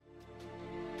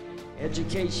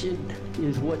Education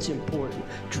is what's important.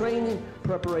 Training,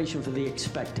 preparation for the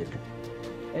expected.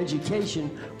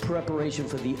 Education, preparation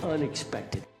for the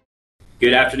unexpected.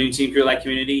 Good afternoon, Team Krulak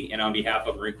community, and on behalf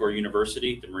of Marine Corps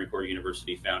University, the Marine Corps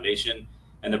University Foundation,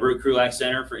 and the Brute Krulak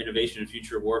Center for Innovation and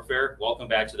Future Warfare, welcome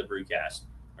back to the Brutecast,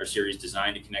 our series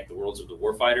designed to connect the worlds of the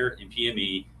warfighter and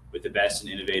PME with the best in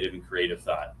innovative and creative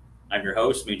thought. I'm your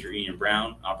host, Major Ian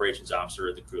Brown, Operations Officer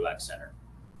at the Krulak Center.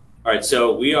 All right,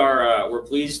 so we're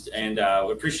pleased and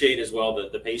we appreciate as well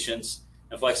the patience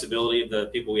and flexibility of the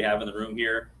people we have in the room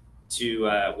here to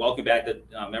welcome back the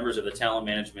members of the Talent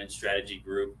Management Strategy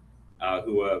Group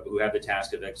who have the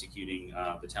task of executing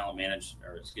the Talent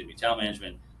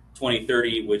Management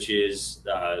 2030, which is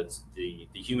the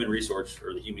human resource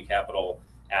or the human capital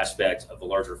aspect of the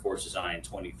larger Force Design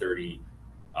 2030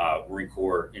 Marine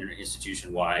Corps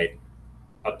institution-wide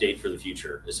update for the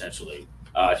future, essentially.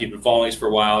 If you've been following us for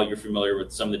a while, you're familiar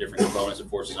with some of the different components of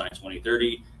Force Design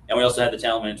 2030. And we also had the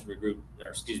Talent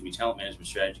Management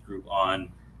Strategy Group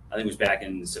on, I think it was back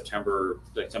in September,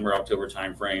 October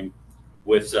timeframe,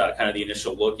 with kind of the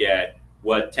initial look at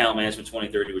what Talent Management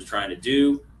 2030 was trying to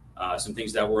do, some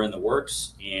things that were in the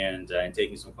works, and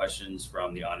taking some questions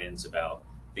from the audience about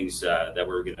things that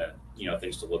we're gonna,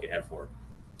 things to look ahead for.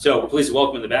 So please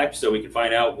welcome in the back so we can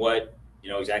find out what,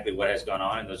 exactly what has gone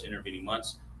on in those intervening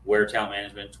months, where Talent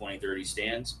Management 2030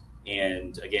 stands,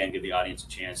 and again, give the audience a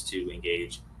chance to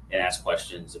engage and ask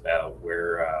questions about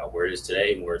where it is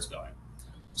today and where it's going.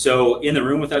 So in the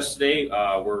room with us today,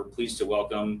 we're pleased to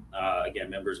welcome, again,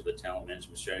 members of the Talent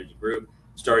Management Strategy Group,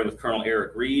 starting with Colonel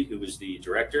Eric Reed, who is the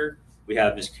director. We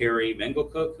have Ms. Carrie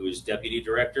Mengelcook, who is deputy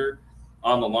director.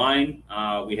 On the line,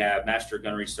 we have Master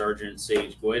Gunnery Sergeant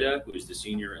Sage Goida, who is the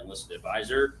senior enlisted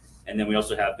advisor. And then we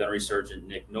also have Gunnery Sergeant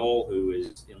Nick Knoll, who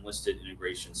is enlisted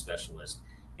integration specialist.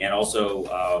 And also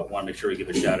want to make sure we give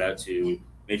a shout out to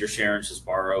Major Sharon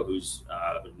Cisbaro, who's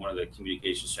been one of the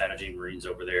communication strategy Marines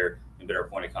over there and been our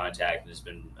point of contact and has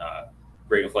been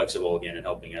great and flexible again in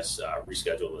helping us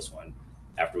reschedule this one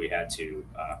after we had to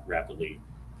rapidly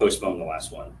postpone the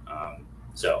last one.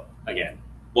 So again,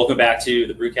 welcome back to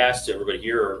the Brutecast to everybody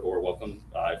here, or welcome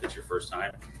if it's your first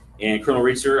time. And Colonel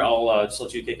Reed, sir, I'll just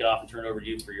let you kick it off and turn it over to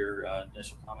you for your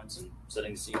initial comments and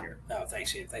setting the scene here. No,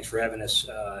 thanks, Ian. Thanks for having us.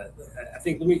 I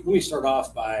think let me start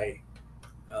off by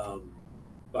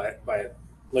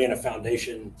laying a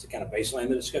foundation to kind of baseline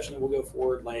the discussion that we'll go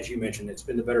forward. As you mentioned, it's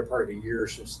been the better part of a year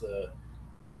since the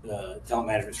Talent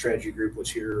Management Strategy Group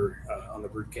was here on the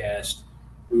Brutecast.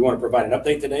 We want to provide an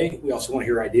update today. We also want to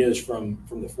hear ideas from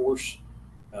the force.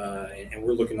 And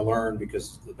we're looking to learn,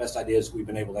 because the best ideas we've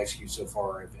been able to execute so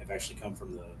far have actually come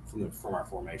from our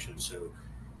formation. So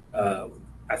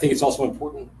I think it's also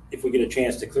important if we get a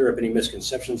chance to clear up any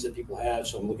misconceptions that people have.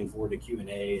 So I'm looking forward to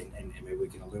Q&A and maybe we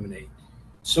can illuminate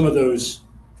some of those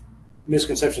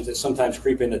misconceptions that sometimes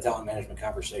creep into talent management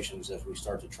conversations as we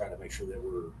start to try to make sure that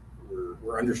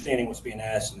we're understanding what's being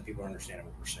asked and the people are understanding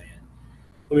what we're saying.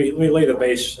 Let me lay the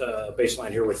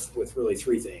baseline here with really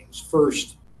three things.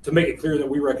 First, to make it clear that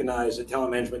we recognize that talent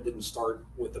management didn't start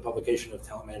with the publication of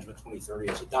Talent Management 2030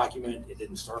 as a document. It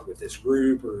didn't start with this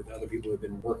group or the other people who have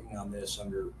been working on this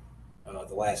under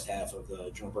the last half of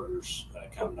the General Berger's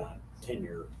Commandant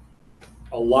tenure.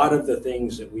 A lot of the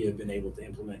things that we have been able to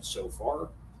implement so far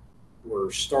were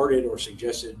started or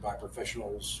suggested by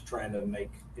professionals trying to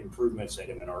make improvements at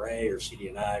MNRA or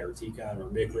CDNI or TCON or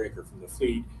MICRIC or from the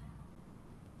fleet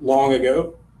long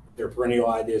ago. They're perennial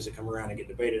ideas that come around and get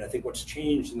debated. I think what's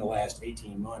changed in the last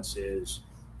 18 months is,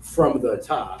 from the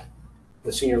top,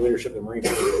 the senior leadership of the Marine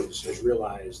Corps has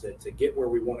realized that to get where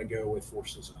we want to go with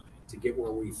force design, to get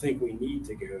where we think we need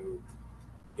to go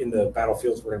in the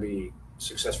battlefields we're going to be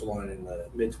successful on in the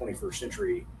mid-21st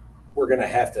century, we're going to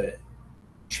have to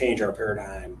change our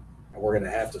paradigm, and we're going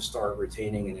to have to start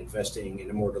retaining and investing in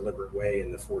a more deliberate way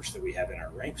in the force that we have in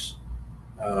our ranks.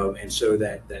 And so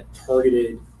that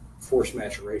targeted force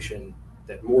maturation,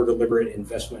 that more deliberate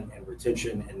investment and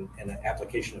retention and an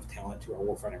application of talent to our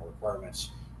warfighting requirements,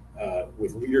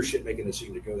 with leadership making the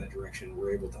decision to go that direction,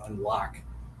 we're able to unlock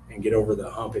and get over the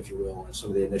hump, if you will, on some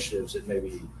of the initiatives that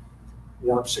maybe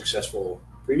weren't successful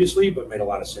previously, but made a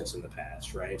lot of sense in the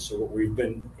past, right? So what we've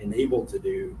been enabled to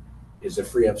do is to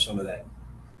free up some of that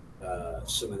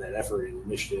effort and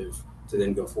initiative to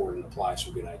then go forward and apply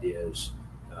some good ideas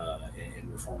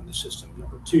and reform the system.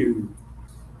 Number two,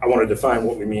 I want to define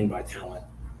what we mean by talent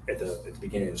at the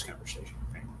beginning of this conversation.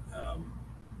 Right?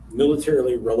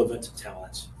 Militarily relevant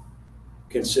talent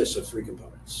consists of three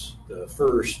components. The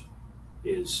first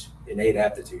is innate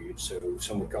aptitude. So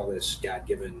some would call this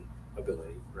God-given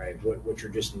ability, right? What you're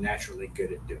just naturally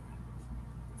good at doing.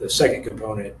 The second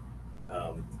component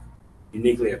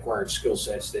uniquely acquired skill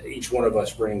sets that each one of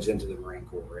us brings into the Marine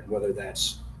Corps. And whether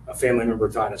that's a family member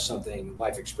taught us something,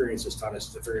 life experiences taught us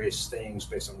the various things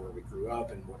based on where we grew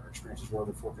up and what our experiences were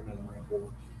before coming to the Marine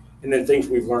Corps. And then things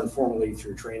we've learned formally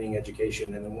through training,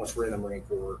 education, and then once we're in the Marine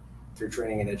Corps, through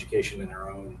training and education in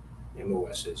our own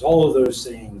MOSs. All of those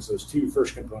things, those two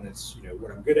first components,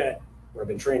 what I'm good at, what I've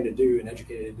been trained to do and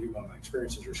educated to do by my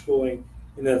experiences or schooling.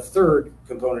 And then the third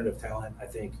component of talent, I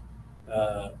think,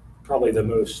 probably the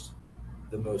most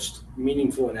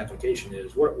meaningful in application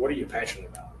is what are you passionate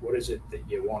about? What is it that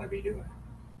you want to be doing?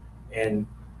 And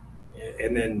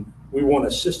then we want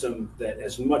a system that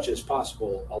as much as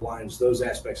possible aligns those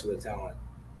aspects of the talent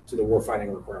to the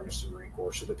warfighting requirements of the Marine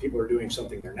Corps, so that people are doing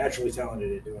something they're naturally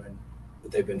talented at doing, that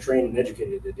they've been trained and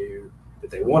educated to do, that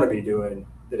they want to be doing,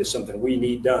 that is something we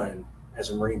need done as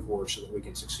a Marine Corps so that we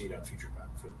can succeed on future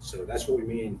battlefields. So that's what we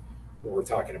mean when we're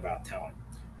talking about talent.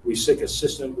 We seek a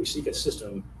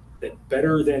system that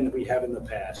better than we have in the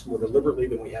past, more deliberately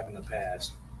than we have in the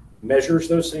past, measures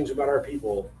those things about our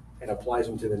people and applies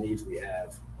them to the needs we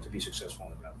have to be successful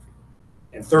on the battlefield.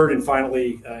 And third and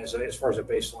finally, as far as a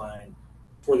baseline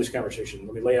for this conversation,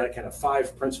 let me lay out kind of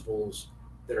 5 principles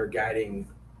that are guiding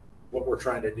what we're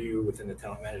trying to do within the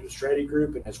Talent Management Strategy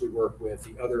Group, and as we work with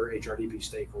the other HRDP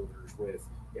stakeholders, with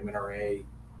MNRA,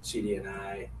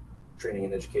 CDNI, Training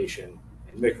and Education,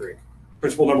 and MCRIC.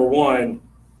 Principle number 1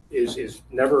 is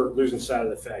never losing sight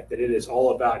of the fact that it is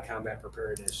all about combat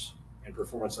preparedness and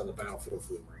performance on the battlefield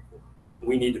for the Marine Corps.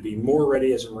 We need to be more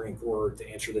ready as a Marine Corps to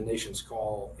answer the nation's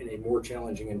call in a more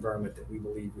challenging environment that we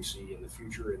believe we see in the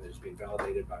future and that is being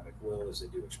validated by McWill as they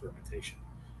do experimentation.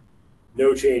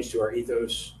 No change to our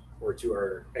ethos or to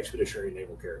our expeditionary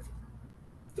naval character.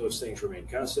 Those things remain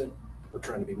constant. We're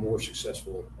trying to be more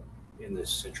successful in this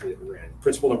century that we're in.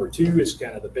 Principle number 2 is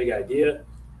kind of the big idea.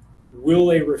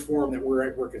 Will a reform that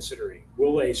we're considering,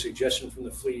 will a suggestion from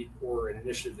the fleet or an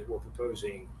initiative that we're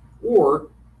proposing, or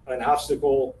an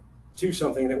obstacle to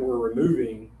something that we're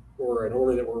removing or an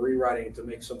order that we're rewriting to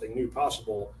make something new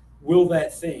possible, will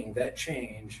that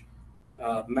change,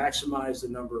 maximize the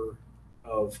number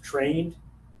of trained,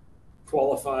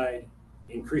 qualified,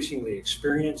 increasingly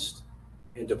experienced,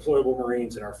 and deployable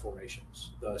Marines in our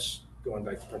formations, thus going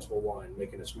back to principle 1,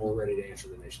 making us more ready to answer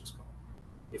the nation's call.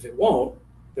 If it won't,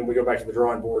 then we go back to the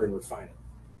drawing board and refine it.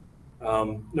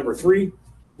 Number 3,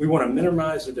 we want to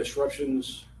minimize the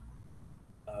disruptions,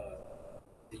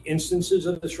 the instances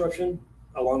of disruption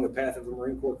along the path of a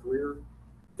Marine Corps career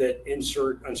that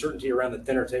insert uncertainty around the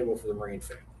dinner table for the Marine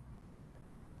family.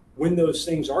 When those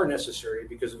things are necessary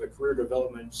because of a career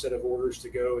development set of orders to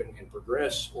go and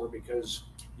progress, or because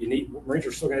Marines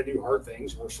are still going to do hard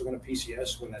things, and we're still going to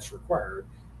PCS when that's required.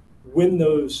 When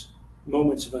those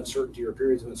moments of uncertainty or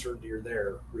periods of uncertainty are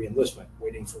there, re-enlistment,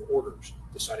 waiting for orders,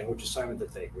 deciding which assignment to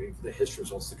take, waiting for the HIST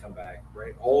results to come back,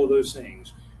 right? All of those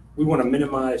things, we want to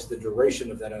minimize the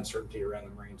duration of that uncertainty around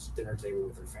the Marines' dinner table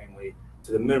with their family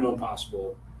to the minimum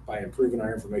possible by improving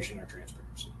our information and our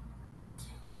transparency.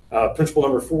 Principle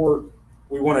number 4,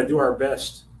 we want to do our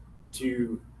best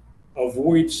to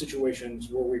avoid situations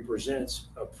where we present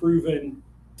a proven,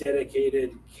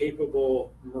 dedicated,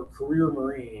 capable career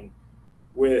Marine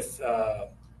with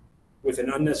an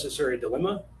unnecessary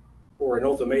dilemma or an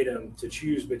ultimatum to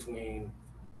choose between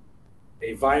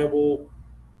a viable,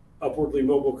 upwardly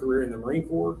mobile career in the Marine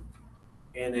Corps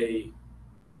and a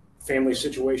family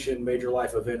situation, major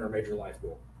life event, or major life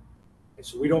goal. And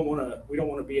so we don't want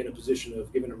to be in a position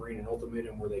of giving a Marine an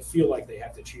ultimatum where they feel like they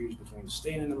have to choose between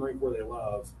staying in the Marine Corps they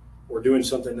love or doing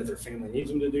something that their family needs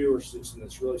them to do, or something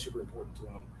that's really super important to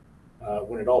them.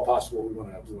 When at all possible, we want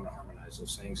to harmonize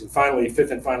those things. And finally,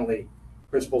 5th and finally,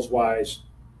 principles wise,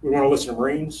 we want to listen to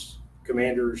Marines,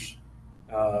 commanders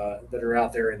that are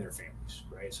out there and their families,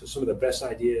 right? So some of the best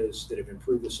ideas that have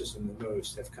improved the system the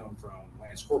most have come from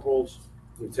Lance Corporals,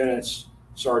 Lieutenants,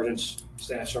 Sergeants,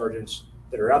 Staff Sergeants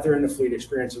that are out there in the fleet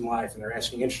experiencing life, and they're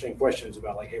asking interesting questions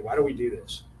about, like, hey, why do we do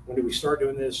this? When did we start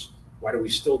doing this? Why do we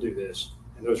still do this?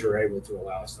 And those are able to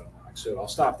allow us to unlock. So I'll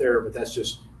stop there, but that's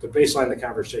just to baseline the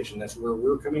conversation. That's where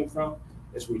we're coming from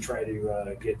as we try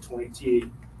to get TM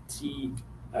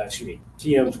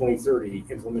 2030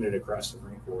 implemented across the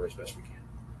Marine Corps as best we can.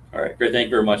 All right, great. Thank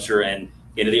you very much, sir. And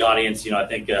into the audience, I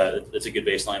think that's a good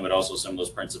baseline, but also some of those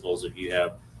principles, if you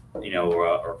have,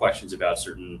 or questions about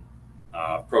certain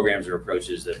programs or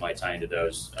approaches that might tie into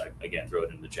those, again, throw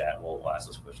it in the chat and we'll ask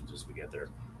those questions as we get there.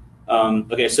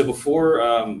 Okay, so before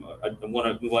I want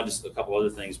to move on to a couple other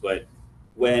things, but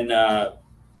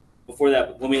before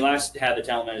that, when we last had the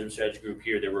Talent Management Strategy Group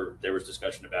here, there was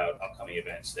discussion about upcoming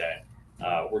events that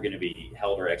were going to be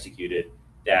held or executed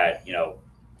that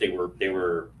they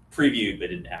were previewed but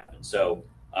didn't happen. So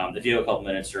if you have a couple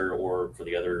minutes, or for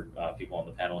the other people on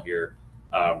the panel here,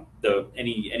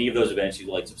 any of those events you'd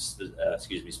like to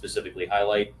specifically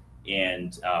highlight,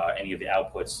 and any of the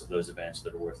outputs of those events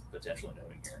that are worth potentially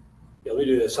noting here. Yeah, let me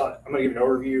do this. I'm going to give an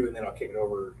overview, and then I'll kick it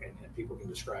over, and people can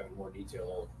describe in more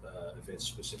detail events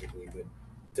specifically. But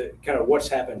to kind of what's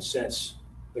happened since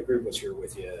the group was here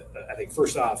with you, I think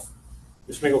first off,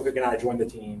 Ms. Minglecook and I joined the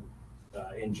team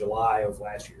in July of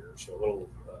last year, so a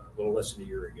little less than a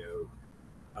year ago.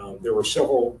 There were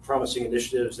several promising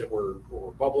initiatives that were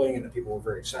bubbling and that people were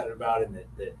very excited about, and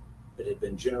that had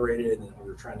been generated, and that we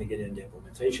were trying to get into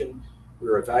implementation. We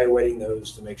were evaluating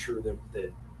those to make sure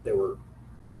that they were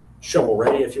shovel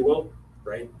ready, if you will,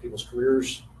 right? People's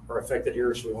careers are affected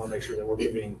here, so we want to make sure that we're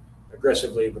moving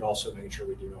aggressively, but also making sure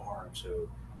we do no harm. So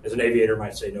as an aviator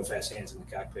might say, no fast hands in the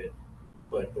cockpit,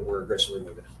 but we're aggressively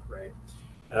moving, right?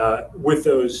 With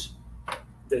those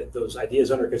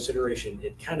ideas under consideration,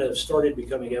 it kind of started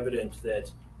becoming evident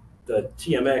that the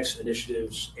TMX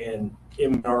initiatives and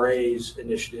MRA's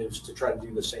initiatives to try to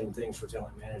do the same things for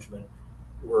talent management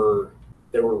were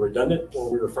redundant,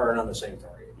 or we were firing on the same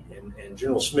target. And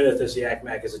General Smith, as the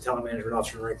ACMAC, as a talent management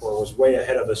officer in the Marine Corps, was way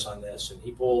ahead of us on this, and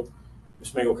he pulled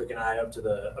Ms. Minglecook and I up to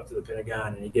the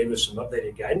Pentagon, and he gave us some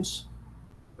updated guidance,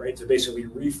 right, to basically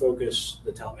refocus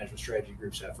the talent management strategy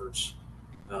group's efforts.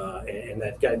 And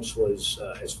that guidance was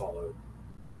as followed.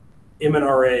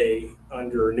 MNRA,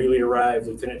 under newly arrived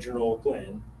Lieutenant General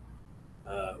Glenn,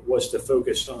 was to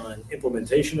focus on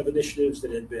implementation of initiatives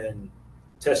that had been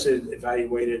tested,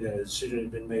 evaluated, and a decision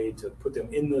had been made to put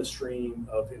them in the stream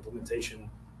of implementation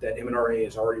that MNRA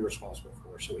is already responsible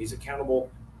for. So he's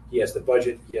accountable, he has the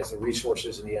budget, he has the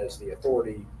resources, and he has the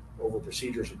authority over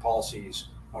procedures and policies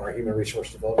on our human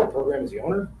resource development program as the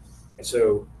owner. And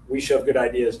so we shove good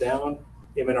ideas down,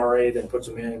 MNRA then puts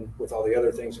them in with all the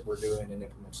other things that we're doing and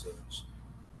implements those.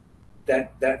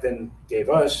 That then gave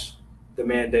us the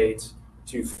mandate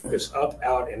to focus up,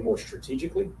 out, and more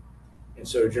strategically. And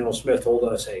so General Smith told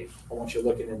us, hey, I want you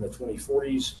looking in the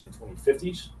 2040s and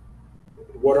 2050s.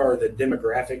 What are the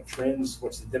demographic trends?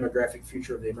 What's the demographic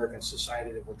future of the American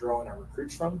society that we're drawing our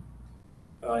recruits from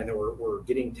and that we're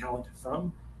getting talent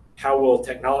from? How will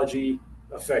technology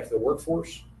affect the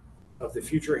workforce of the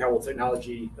future? How will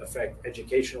technology affect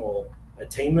educational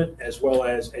attainment as well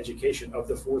as education of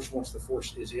the force once the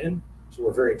force is in? So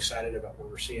we're very excited about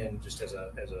what we're seeing, just as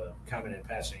a comment in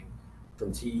passing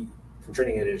from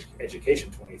Training and Education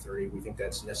 2030. We think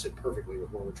that's nested perfectly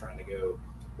with where we're trying to go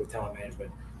with talent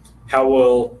management. How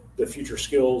will the future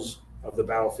skills of the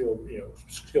battlefield,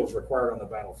 skills required on the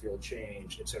battlefield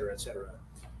change, et cetera, et cetera.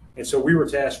 And so we were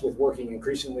tasked with working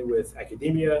increasingly with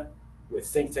academia, with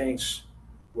think tanks,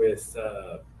 with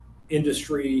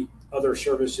industry, other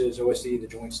services, OSD, the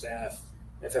Joint Staff,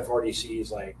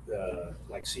 FFRDCs like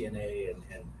CNA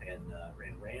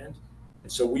and RAND.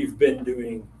 And so we've been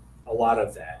doing a lot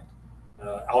of that.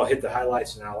 I'll hit the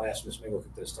highlights, and I'll ask Ms.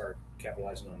 Minglecook to start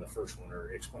capitalizing on the first one,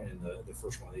 or explaining the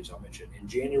first one of these I'll mention. In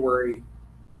January,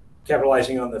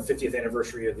 capitalizing on the 50th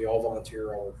anniversary of the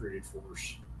all-volunteer, all-recruited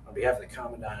force, on behalf of the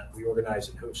Commandant, we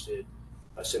organized and hosted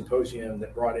a symposium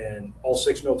that brought in all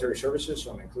 6 military services,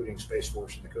 so I'm including Space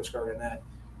Force and the Coast Guard in that,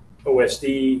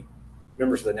 OSD,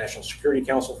 members of the National Security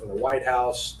Council from the White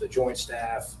House, the Joint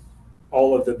Staff,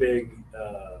 all of the big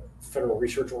federal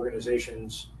research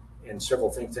organizations, and several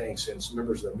think tanks, and some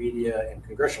members of the media and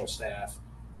congressional staff,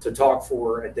 to talk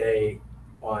for a day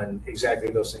on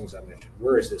exactly those things I mentioned.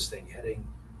 Where is this thing heading?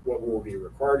 What will we be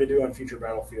required to do on future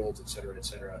battlefields, et cetera, et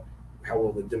cetera? How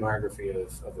will the demography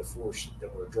of the force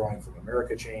that we're drawing from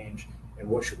America change, and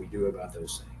what should we do about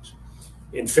those things?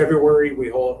 In February, we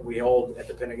hold at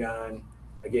the Pentagon,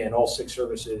 again, all 6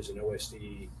 services and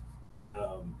OSD,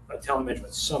 a talent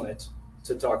management summit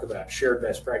to talk about shared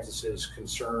best practices,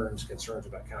 concerns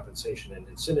about compensation and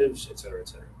incentives, et cetera, et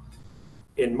cetera.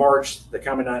 In March, the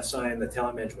Commandant signed the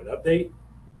talent management update,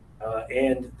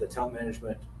 and the talent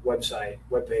management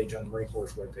webpage on the Marine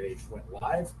Corps webpage went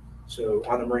live. So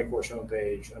on the Marine Corps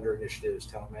homepage, under initiatives,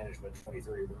 talent management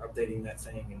 2030, we're updating that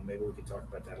thing, and maybe we can talk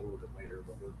about that a little bit later.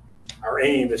 But our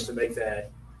aim is to make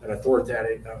that an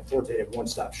authoritative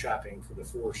one-stop shopping for the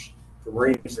force, for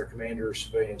Marines, their commanders,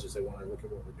 civilians, as they want to look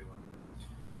at what we're doing.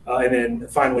 And then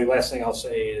finally, last thing I'll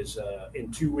say is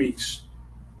in 2 weeks,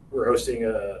 we're hosting,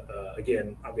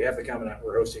 again, on behalf of the Commandant,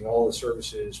 we're hosting all the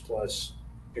services plus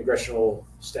congressional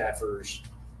staffers,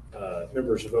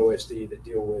 members of OSD that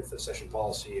deal with accession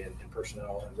policy and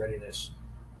personnel and readiness,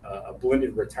 a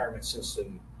blended retirement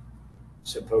system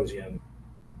symposium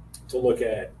to look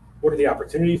at what are the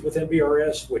opportunities within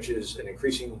BRS, which is an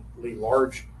increasingly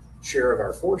large share of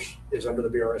our force is under the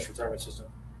BRS retirement system.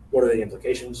 what are the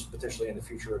implications potentially in the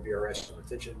future of VRS and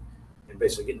retention, and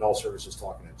basically getting all services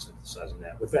talking and synthesizing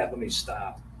that. With that, let me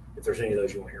stop. If there's any of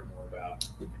those you want to hear more about,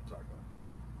 we can talk about.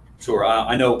 Sure.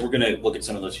 I know we're going to look at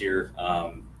some of those here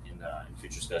in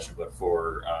future discussion, but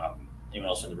for anyone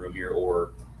else in the room here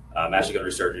or Master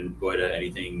Gunnery Sergeant, go ahead.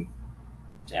 Anything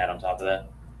to add on top of that?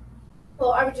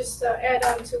 Well, I would just add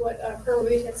on to what Colonel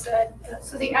Reed had said.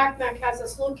 So the ACMAC has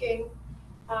us looking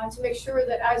to make sure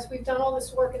that as we've done all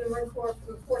this work in the Marine Corps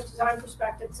from a force design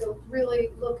perspective, to really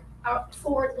look out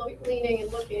forward leaning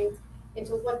and looking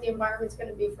into what the environment's going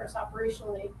to be for us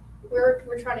operationally.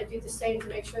 We're trying to do the same to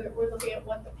make sure that we're looking at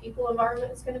what the people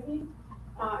environment is going to be.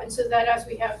 And so that as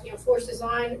we have force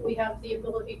design, we have the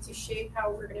ability to shape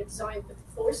how we're going to design the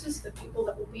forces, the people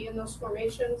that will be in those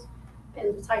formations,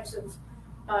 and the types of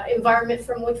environment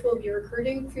from which we'll be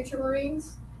recruiting future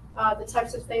Marines, the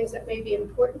types of things that may be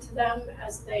important to them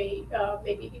as they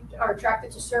maybe are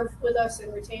attracted to serve with us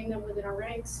and retain them within our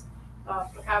ranks.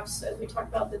 Perhaps as we talk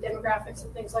about the demographics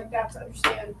and things like that, to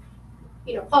understand,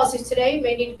 policies today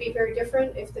may need to be very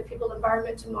different if the people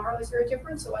environment tomorrow is very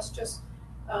different. So us just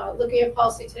looking at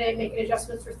policy today, making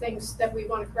adjustments for things that we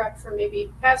want to correct from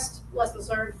maybe past lessons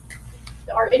learned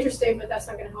are interesting, but that's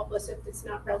not going to help us if it's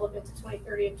not relevant to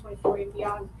 2030 and 2040 and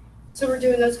beyond. So we're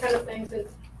doing those kind of things, and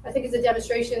I think it's a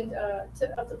demonstration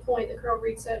of the point that Colonel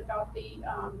Reed said about the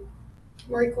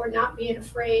Marine Corps not being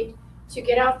afraid to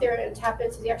get out there and tap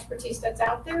into the expertise that's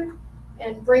out there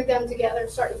and bring them together,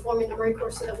 start informing the Marine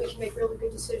Corps so that we can make really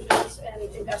good decisions and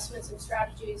investments and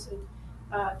strategies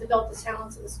and develop the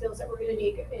talents and the skills that we're going to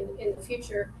need in the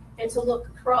future, and to look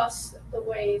across the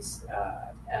ways,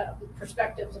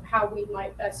 perspectives of how we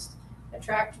might best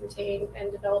attract, retain,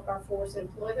 and develop our force and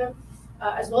employ them,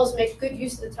 as well as make good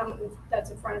use of the talent that's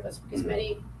in front of us, because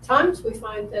many times we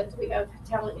find that we have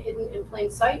talent hidden in plain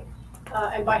sight,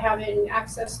 and by having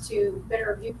access to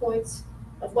better viewpoints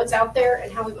of what's out there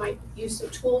and how we might use some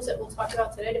tools that we'll talk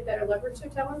about today to better leverage their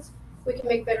talents, we can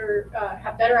make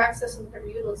have better access and better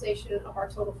utilization of our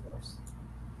total force.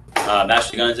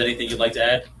 Master Guns, anything you'd like to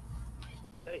add?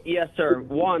 Yes, sir.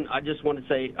 One, I just want to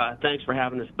say thanks for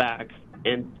having us back.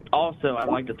 And also, I'd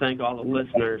like to thank all the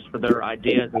listeners for their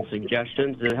ideas and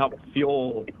suggestions that help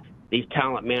fuel these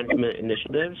talent management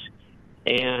initiatives.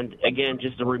 And again,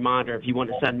 just a reminder, if you want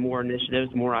to send more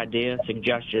initiatives, more ideas,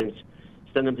 suggestions,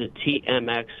 send them to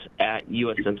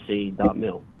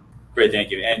tmx@usmc.mil. Great,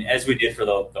 thank you. And as we did for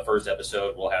the first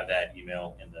episode, we'll have that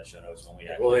email in the show notes when we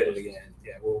have. We'll hit it again.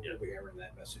 Yeah, we'll be hammering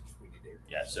that message we need to hear.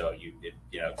 Yeah, so to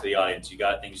the audience, you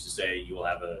got things to say, you will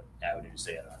have a avenue to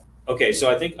say it on. Okay,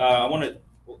 so I think I want to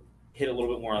hit a little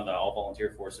bit more on the All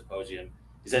Volunteer Force Symposium.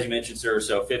 Because as you mentioned, sir,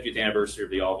 so 50th anniversary of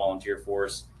the All Volunteer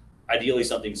Force. Ideally,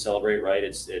 something to celebrate, right?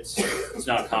 It's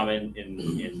not common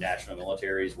in national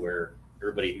militaries where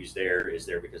everybody who's there is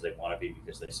there because they want to be,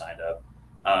 because they signed up.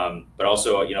 But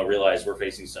also, realize we're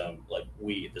facing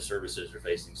the services are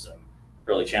facing some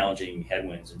really challenging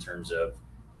headwinds in terms of,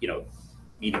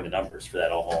 meeting the numbers for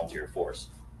that all volunteer force.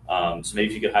 So maybe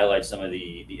if you could highlight some of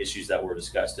the issues that were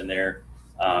discussed in there,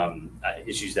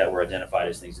 issues that were identified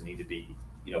as things that need to be,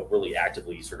 really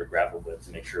actively sort of grappled with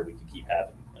to make sure we can keep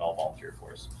having an all volunteer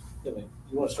force. Yeah,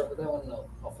 you want to start with that one, and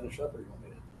I'll finish up, or you want me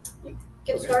to?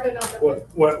 Get started on that.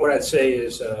 What I'd say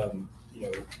is,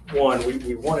 one,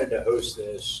 we wanted to host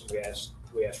this. We asked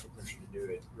for permission to do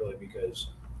it, really, because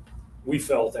we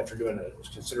felt after doing a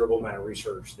considerable amount of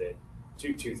research that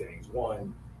two things.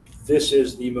 One, this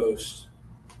is the most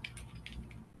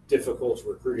difficult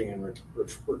recruiting environment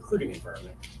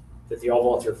that the all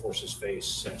volunteer forces face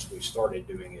since we started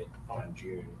doing it on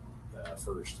June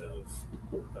 1st of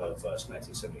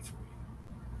 1973.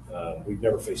 We've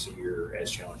never faced a year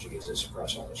as challenging as this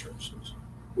across all the services.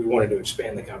 We wanted to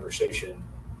expand the conversation,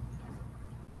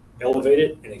 elevate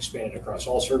it, and expand it across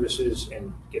all services,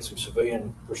 and get some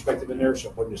civilian perspective in there.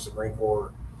 So it wasn't just the Marine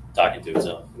Corps Talking to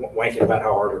itself. wanking about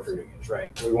how hard recruiting is, right?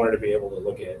 We wanted to be able to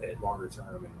look at longer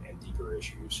term and deeper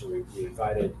issues. So we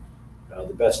invited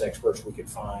the best experts we could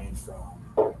find from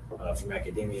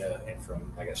academia and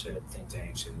from, like I said, think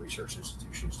tanks and research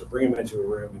institutions to bring them into a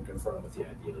room and confront them with the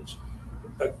ideas.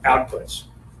 Outputs.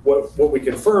 What we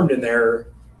confirmed in there,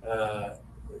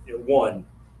 one,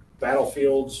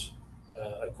 battlefields,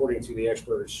 according to the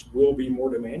experts, will be more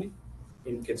demanding.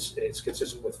 It's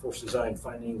consistent with force design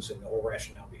findings and the whole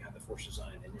rationale behind the force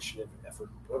design initiative,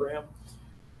 effort, and program.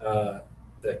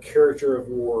 The character of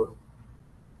war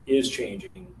is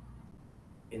changing,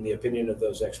 in the opinion of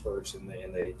those experts, and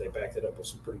they backed it up with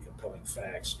some pretty compelling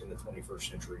facts in the 21st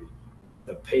century.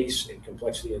 The pace and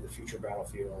complexity of the future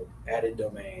battlefield, added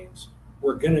domains.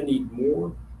 We're going to need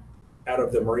more out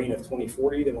of the Marine of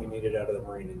 2040 than we needed out of the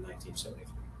Marine in 1973.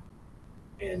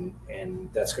 and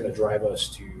that's going to drive us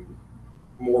to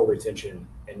more retention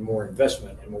and more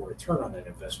investment and more return on that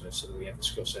investment, so that we have the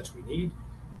skill sets we need.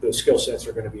 Those skill sets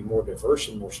are going to be more diverse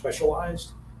and more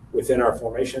specialized within our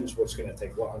formations, what's going to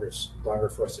take longer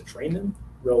for us to train them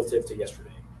relative to yesterday.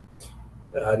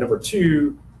 Number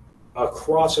two,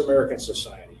 across American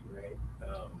society, right?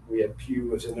 We had Pew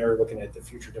was in there looking at the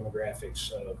future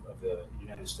demographics of the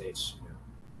United States,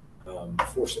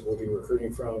 force that we'll be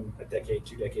recruiting from a decade,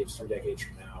 2 decades, 3 decades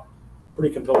from now.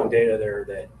 Pretty compelling data there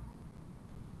that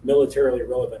militarily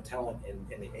relevant talent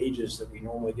in the ages that we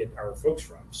normally get our folks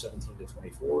from, 17 to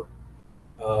 24,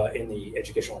 in the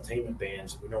educational attainment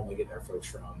bands that we normally get our folks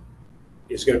from,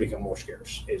 is going to become more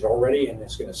scarce. It's already, and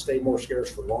it's going to stay more scarce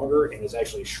for longer, and is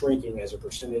actually shrinking as a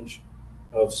percentage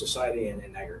of society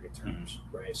in aggregate terms,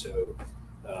 right? So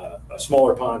a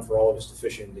smaller pond for all of us to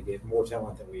fish in to get more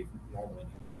talent than we normally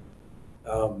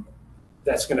need.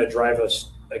 That's going to drive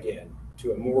us, again,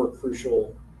 to a more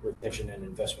crucial retention and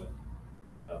investment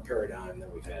paradigm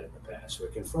than we've had in the past. So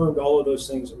it confirmed all of those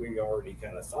things that we already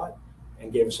kind of thought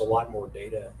and gave us a lot more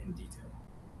data in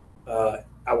detail.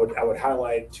 I would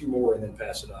highlight 2 more and then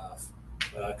pass it off.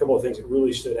 A couple of things that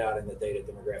really stood out in the data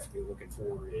demographically looking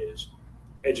for is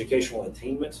educational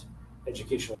attainment,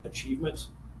 educational achievement.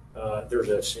 There's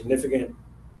a significant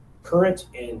current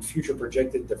and future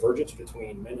projected divergence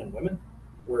between men and women,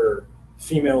 where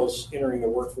females entering the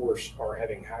workforce are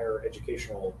having higher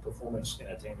educational performance and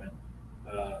attainment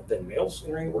than males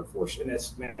entering the workforce, and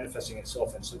that's manifesting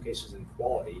itself in some cases in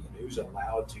quality and who's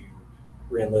allowed to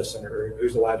re-enlist or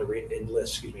who's allowed to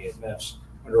re-enlist, at MEPS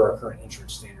under our current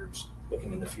entrance standards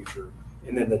looking in the future.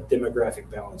 And then the demographic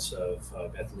balance of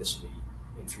ethnicity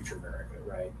in future America,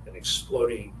 right? An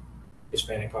exploding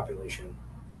Hispanic population,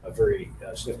 a very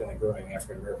significantly growing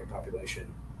African American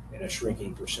population, and a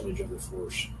shrinking percentage of the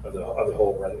force of the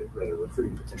whole rather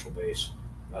recruiting potential base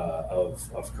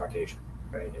of Caucasian,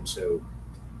 right? And so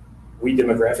we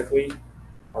demographically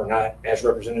are not as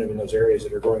representative in those areas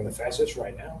that are growing the fastest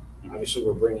right now. Obviously,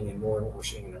 we're bringing in more, and what we're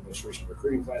seeing in our most recent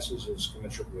recruiting classes is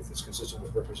commensurate with, is consistent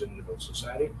with representative of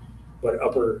society. But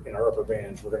in our upper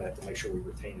bands, we're going to have to make sure we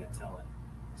retain that talent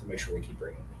to make sure we keep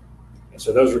bringing it. And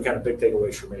so those are kind of big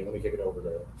takeaways for me. Let me kick it over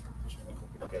to.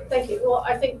 Okay. Thank you. Well,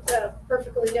 I think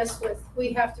perfectly yes with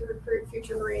we have to recruit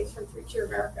future Marines from future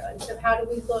America. And so how do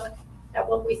we look at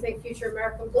what we think future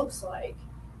America looks like,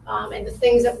 and the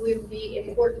things that would be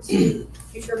important to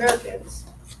future Americans?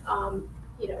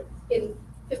 In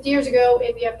 50 years ago,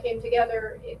 ABF came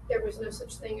together. There was no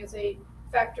such thing as a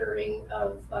factoring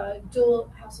of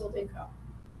dual household income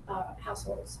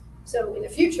households. So in the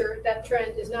future, that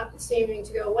trend is not seeming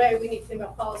to go away. We need to think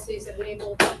about policies that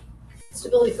enable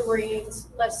stability for Marines,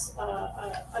 less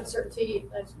uncertainty,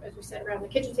 as we said, around the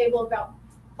kitchen table about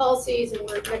policies and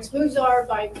where next moves are,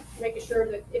 by making sure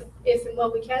that if and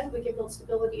when we can build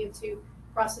stability into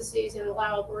processes and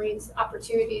allow Marines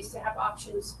opportunities to have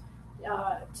options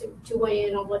to weigh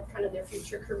in on what kind of their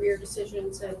future career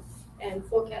decisions and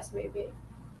forecasts may be.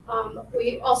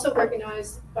 We also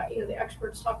recognize, the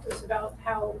experts talk to us about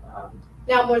how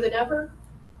now more than ever,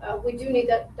 we do need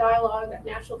that dialogue, that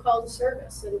national call to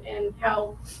service, and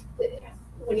how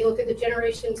when you look at the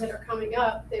generations that are coming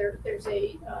up, there's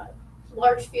a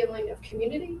large feeling of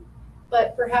community,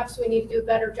 but perhaps we need to do a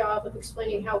better job of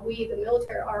explaining how we, the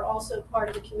military, are also part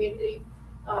of the community,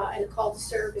 and the call to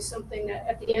serve is something that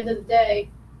at the end of the day,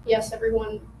 yes,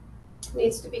 everyone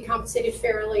needs to be compensated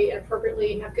fairly and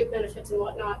appropriately and have good benefits and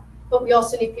whatnot, but we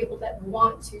also need people that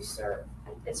want to serve.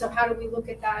 And so how do we look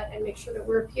at that and make sure that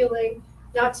we're appealing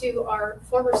not to our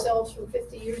former selves from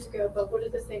 50 years ago, but what are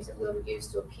the things that we'll use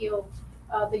to appeal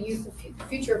the youth of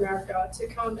future America to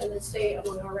come and then stay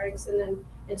among our ranks and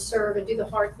serve and do the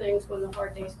hard things when the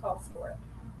hard days call for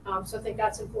it. So I think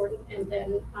that's important. And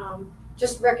then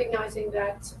just recognizing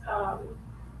that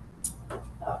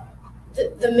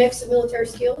the mix of military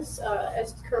skills,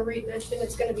 as Colonel Reed mentioned,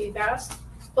 it's going to be vast,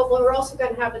 but we're also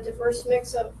going to have a diverse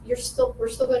mix of, we're still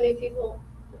going to need people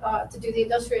to do the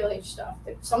industrial age stuff.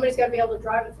 Somebody's got to be able to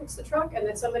drive and fix the truck, and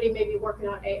then somebody may be working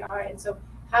on AI. And so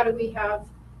how do we have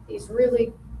these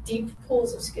really deep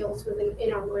pools of skills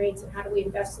in our Marines, and how do we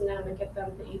invest in them and get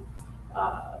them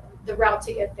the route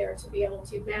to get there, to be able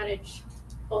to manage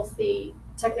both the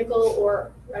technical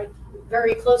or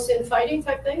very close-in fighting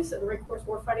type things, and the Marine Corps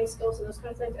war fighting skills and those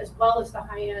kind of things, as well as the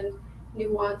high-end,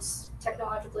 nuanced,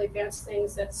 technologically advanced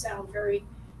things that sound very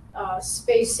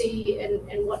spacey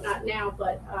and whatnot now,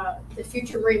 but the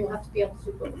future Marine will have to be able to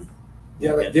do both.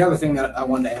 The other thing that I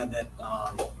wanted to add that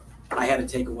I had to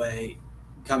take away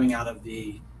coming out of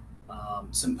the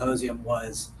symposium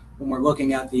was when we're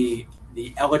looking at the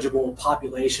eligible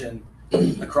population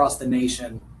across the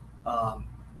nation,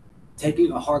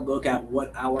 taking a hard look at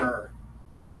what our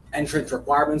entrance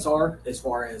requirements are as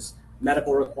far as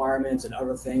medical requirements and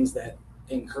other things that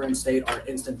in current state are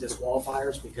instant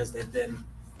disqualifiers because they've been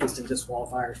instant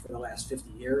disqualifiers for the last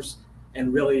 50 years,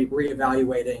 and really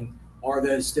reevaluating, are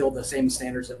those still the same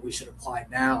standards that we should apply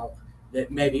now that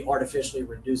may be artificially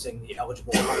reducing the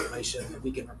eligible population that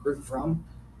we can recruit from,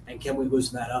 and can we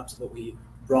loosen that up so that we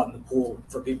broaden the pool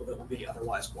for people that would be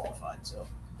otherwise qualified? So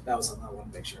that was something I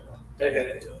wanted to make sure of.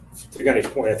 To Gunny's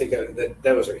point, I think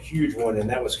that was a huge one, and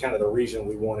that was kind of the reason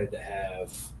we wanted to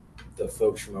have the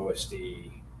folks from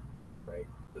OSD, right?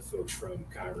 The folks from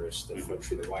Congress, the folks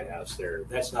from the White House there.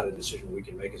 That's not a decision we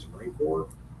can make as a Marine Corps,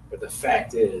 but the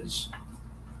fact is,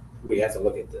 we have to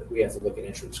look at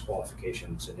entrance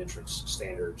qualifications and entrance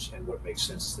standards and what makes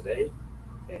sense today.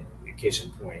 And case in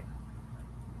point,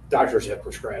 doctors have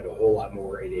prescribed a whole lot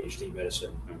more ADHD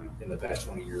medicine in the past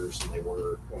 20 years than they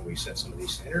were when we set some of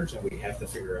these standards, and we have to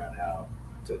figure out how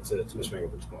to Ms.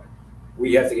 Mangleton's point.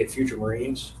 We have to get future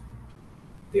Marines.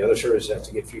 The other services have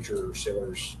to get future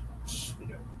sailors,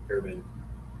 airmen,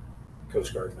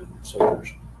 Coast Guardsmen,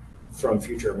 soldiers from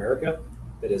future America.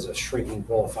 That is a shrinking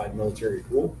qualified military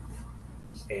pool,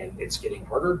 and it's getting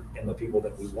harder. And the people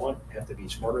that we want have to be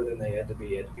smarter than they had to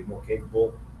be more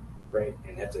capable, right?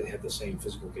 And have to have the same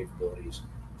physical capabilities.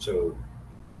 So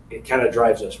it kind of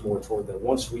drives us more toward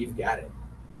once we've got it,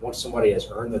 once somebody has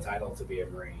earned the title to be a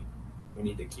Marine, we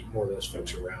need to keep more of those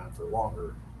folks around for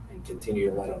longer and continue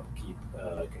to let them keep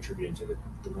contributing to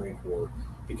the Marine Corps,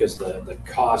 because the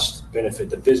cost benefit,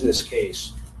 the business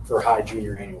case for high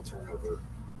junior annual turnover,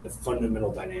 the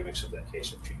fundamental dynamics of that case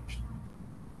have changed.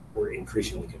 We're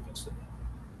increasingly convinced of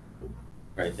that.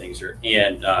 Right, thanks, sir.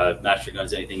 And Master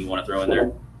Guns, anything you want to throw in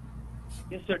there?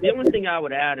 Yes, sir. The only thing I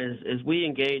would add is we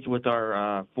engage with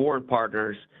our foreign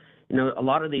partners. A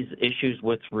lot of these issues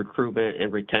with recruitment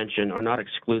and retention are not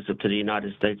exclusive to the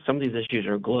United States. Some of these issues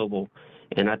are global.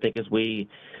 And I think as we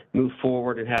move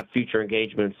forward and have future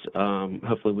engagements,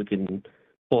 hopefully we can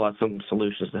pull out some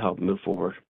solutions to help move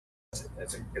forward.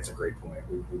 It's a great point.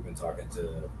 We've been talking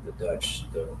to the Dutch,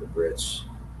 the Brits,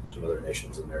 some other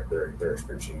nations, and they're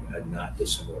experiencing a not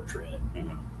dissimilar trend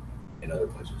in other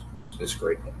places. So it's a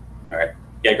great point. All right.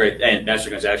 Yeah, great. And Master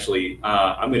Guns, actually,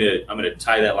 I'm gonna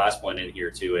tie that last point in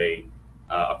here to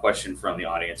a question from the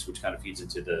audience, which kind of feeds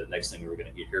into the next thing we were going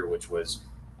to get here, which was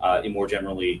more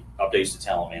generally updates to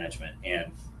talent management.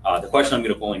 And the question I'm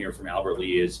going to pull in here from Albert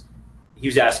Lee is, he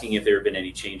was asking if there have been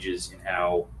any changes in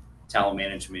how talent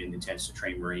management intends to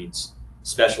train Marines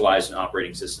specialized in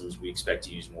operating systems we expect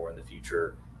to use more in the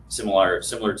future, similar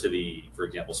to the, for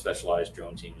example, specialized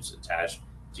drone teams attached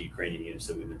to Ukrainian units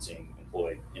that we've been seeing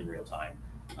employed in real time.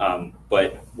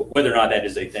 But whether or not that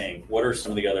is a thing, what are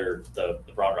some of the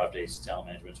broader updates to talent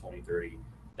management 2030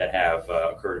 that have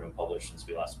occurred and been published since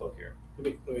we last spoke here?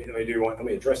 Let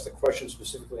me address the question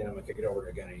specifically, and I'm going to kick it over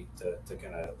to Gunny to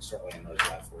kind of start laying those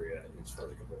out for you as far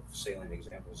as a couple of salient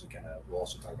examples, and we'll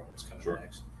also talk about what's coming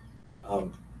next.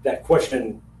 That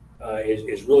question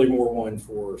is really more one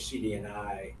for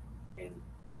CD&I and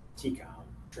TCOM,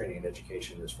 training and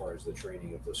education, as far as the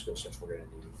training of those skill sets we're going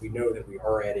to need. We know that we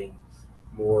are adding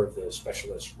more of the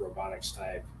specialist robotics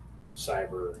type,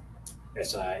 cyber,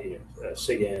 SI,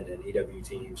 SIGINT and EW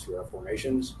teams to our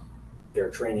formations. Their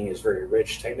training is very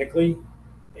rich technically,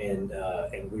 and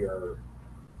we're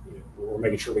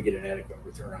making sure we get an adequate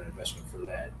return on investment for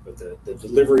that. But the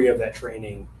delivery of that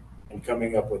training and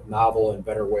coming up with novel and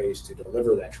better ways to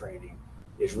deliver that training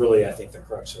is really, I think, the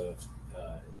crux of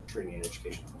Training and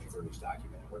Education 2030's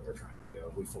document and where they're trying to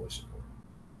go. We fully support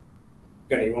it.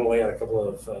 Gunny, you want to lay out a couple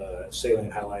of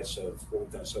salient highlights of what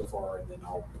we've done so far, and then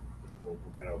we'll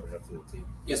kind of open it up to the team.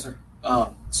 Yes, sir.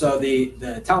 So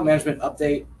the talent management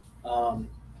update,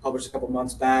 published a couple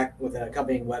months back with an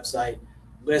accompanying website,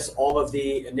 lists all of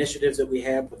the initiatives that we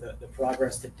have with the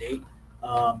progress to date.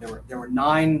 There were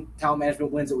 9 talent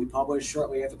management wins that we published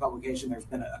shortly after publication. There's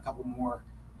been a couple more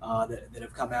that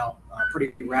have come out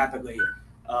pretty rapidly.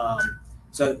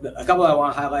 So a couple I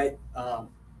want to highlight,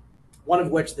 one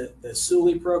of which the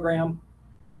SULI program,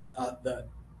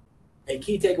 a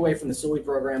key takeaway from the SULI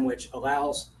program, which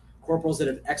allows corporals that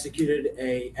have executed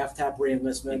a FTAP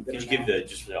reenlistment. Can you give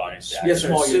just for the audience? Yes,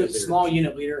 small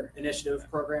unit leader initiative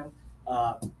program.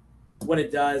 What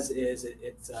it does is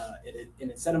it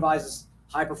incentivizes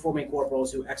high-performing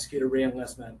corporals who execute a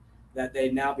reenlistment that they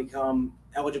now become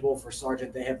eligible for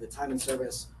sergeant. They have the time in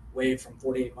service waived from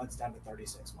 48 months down to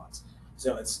 36 months.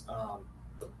 So it's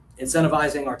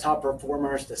incentivizing our top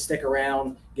performers to stick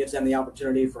around, gives them the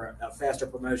opportunity for a faster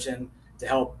promotion to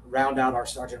help round out our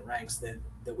sergeant ranks that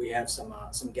we have some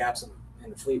gaps in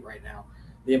the fleet right now.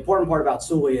 The important part about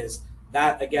Sully is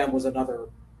that, again, was another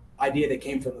idea that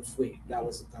came from the fleet. That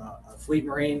was a fleet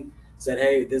Marine said,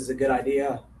 hey, this is a good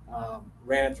idea,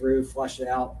 ran it through, flushed it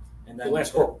out, and then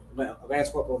Lance Corporal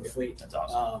in the fleet. That's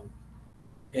awesome.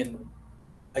 And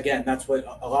again, that's what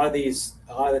a lot of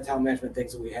the talent management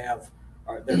things that we have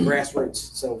are, they're grassroots.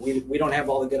 So we don't have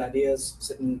all the good ideas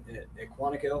sitting at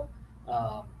Quantico.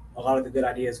 A lot of the good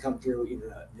ideas come through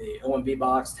either the OMB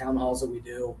box, town halls that we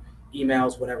do,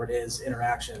 emails, whatever it is,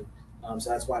 interaction. So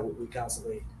that's why we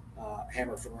constantly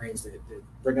hammer for Marines to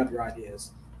bring up your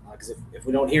ideas. Because if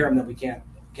we don't hear them, then we can't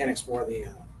explore the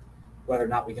whether or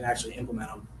not we can actually implement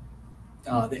them.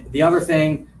 The other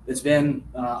thing that's been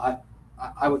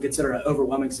I would consider an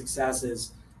overwhelming success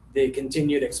is the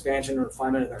continued expansion and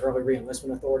refinement of the Early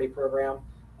Reenlistment Authority program.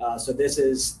 So this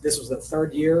was the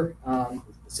third year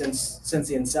since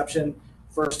the inception.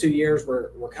 First 2 years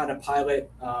were kind of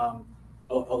pilot, a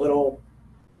little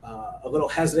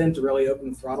hesitant to really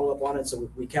open the throttle up on it. So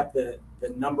we kept the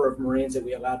number of Marines that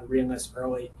we allowed to reenlist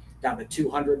early down to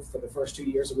 200 for the first 2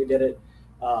 years that we did it.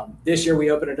 This year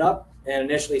we opened it up and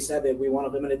initially said that we want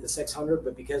to limit it to 600,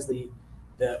 but because the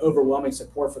overwhelming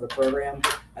support for the program,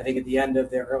 I think at the end of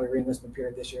their early reenlistment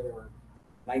period this year, there were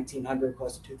 1,900,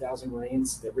 close to 2,000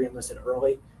 Marines that reenlisted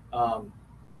early,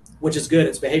 which is good.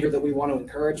 It's behavior that we want to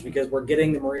encourage because we're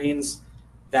getting the Marines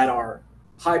that are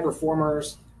high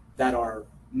performers, that are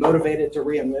motivated to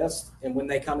reenlist. And when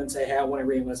they come and say, hey, I want to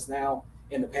reenlist now,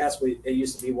 in the past, it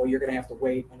used to be, well, you're going to have to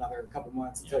wait another couple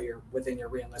months until you're within your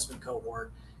reenlistment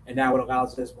cohort. And now it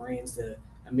allows those Marines to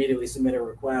immediately submit a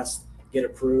request, get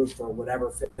approved for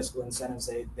whatever fiscal incentives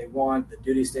they want, the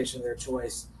duty station of their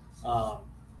choice.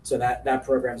 So that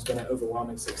program's been an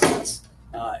overwhelming success.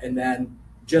 And then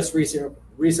just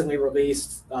recently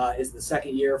released is the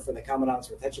second year for the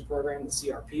Commandant's Retention Program, the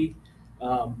CRP.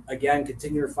 Again,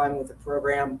 continue refinement with the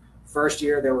program. First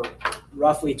year, there were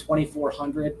roughly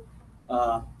 2,400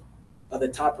 of the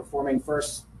top performing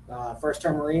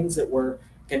first-term Marines that were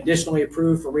conditionally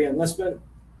approved for reenlistment,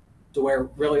 to where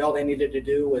really all they needed to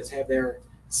do was have their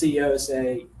CEO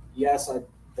say, yes,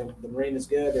 the Marine is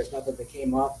good. There's nothing that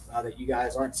came up that you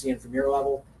guys aren't seeing from your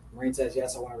level. The Marine says,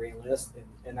 yes, I want to reenlist,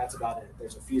 and that's about it.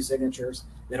 There's a few signatures.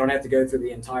 They don't have to go through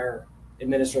the entire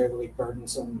administratively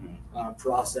burdensome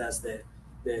process that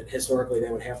historically they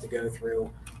would have to go through.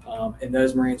 And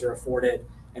those Marines are afforded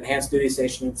enhanced duty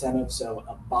station incentives, so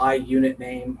a by unit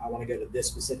name. I want to go to this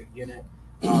specific unit.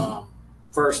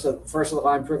 First of the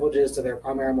line privileges to their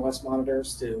primary MLS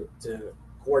monitors to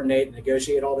coordinate and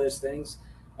negotiate all those things.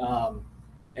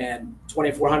 And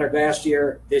 2,400 last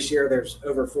year. This year, there's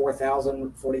over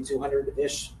 4,000,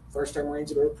 4,200-ish first-term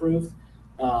Marines that are approved.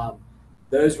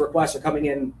 Those requests are coming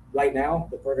in right now.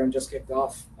 The program just kicked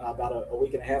off about a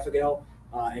week and a half ago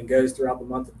and goes throughout the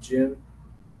month of June.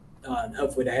 And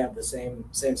hopefully to have the same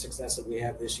success that we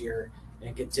have this year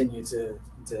and continue to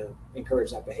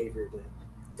encourage that behavior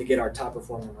to get our top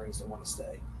performing Marines to want to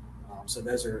stay. So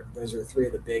those are three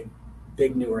of the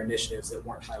big newer initiatives that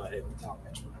weren't highlighted in the talent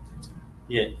management updates.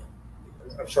 Yeah.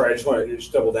 I'm sorry, I just want to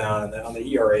just double down on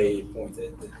the ERA point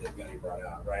that Gunny brought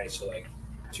out, right? So like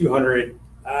 200,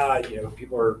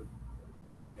 people are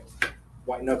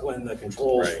white knuckling the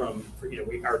controls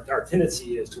Right. our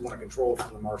tendency is to want to control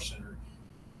from the Marsh Center.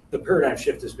 The paradigm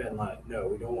shift has been like, no,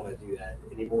 we don't want to do that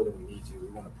any more than we need to. We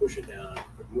want to push it down,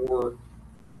 put more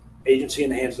agency in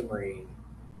the hands of the Marine,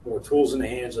 more tools in the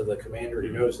hands of the commander who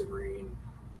knows the Marine,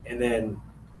 and then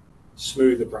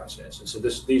smooth the process. And so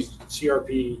these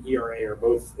CRP, ERA are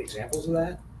both examples of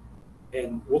that.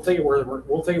 And we'll take it where the Marine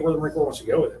Corps wants to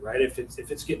go with it, right? If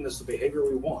it's getting us the behavior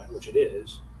we want, which it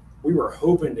is, we were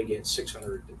hoping to get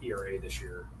 600 ERA this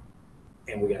year,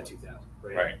 and we got 2,000,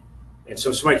 right? Right. And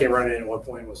so somebody came running in at one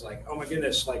point and was like, "Oh my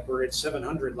goodness, like we're at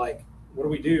 700. Like, what do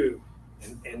we do?"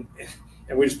 And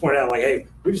we just pointed out, like, "Hey,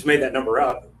 we just made that number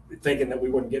up, thinking that we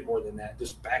wouldn't get more than that.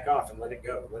 Just back off and let it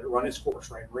go. Let it run its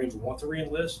course." Right? Marines want to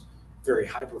reenlist, very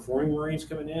high performing Marines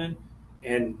coming in,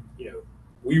 and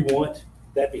we want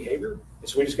that behavior. And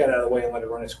so we just got out of the way and let it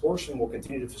run its course, and we'll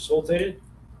continue to facilitate it.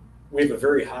 We have a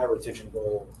very high retention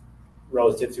goal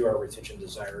relative to our retention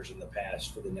desires in the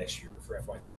past for the next year for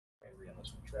FY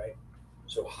reenlistments, right?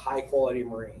 So high quality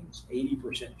Marines,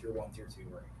 80% Tier 1, Tier 2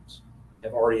 Marines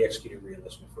have already executed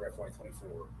reenlistment for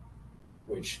FY24,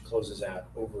 which closes out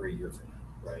over a year from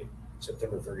now, right?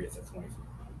 September 30th of 24.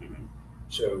 Mm-hmm.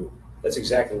 So that's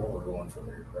exactly what we're going for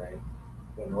there, right?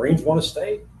 When Marines want to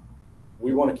stay,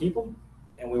 we want to keep them,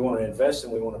 and we want to invest,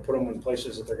 and we want to put them in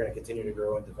places that they're going to continue to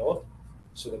grow and develop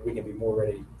so that we can be more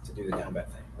ready to do the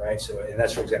combat thing, right? So, and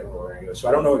that's exactly where we're going to go. So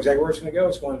I don't know exactly where it's going to go.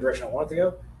 It's going in the direction I want it to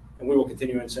go, and we will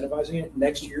continue incentivizing it.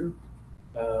 Next year,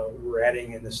 we're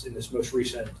adding in this most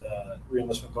recent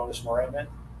reenlistment bonus MARADMET,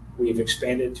 we've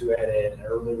expanded to add an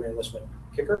early reenlistment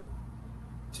kicker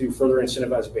to further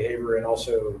incentivize behavior and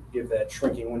also give that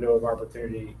shrinking window of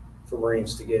opportunity for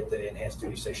Marines to get the enhanced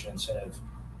duty station incentive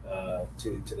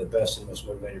to the best and most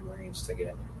motivated Marines to get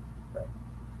in there.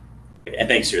 Right. And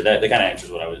thanks, sir. That kind of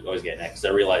answers what I was getting at, because I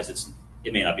realize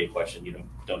it may not be a question you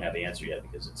don't have the answer yet,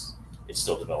 because it's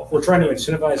still developing. We're trying to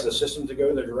incentivize the system to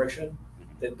go the direction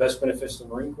that best benefits the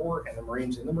Marine Corps and the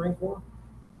Marines in the Marine Corps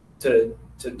to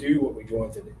do what we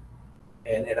joined to do.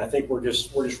 And I think we're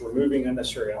just removing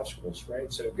unnecessary obstacles,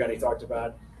 right? So Gunny talked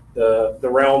about the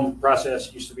realm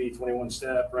process used to be 21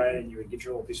 step, right? And you would get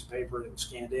your little piece of paper that was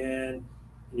scanned in,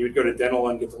 and you would go to dental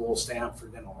and get the little stamp for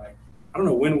dental, right? I don't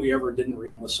know when we ever didn't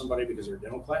reenlist somebody because they're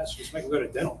dental class. Just make them go to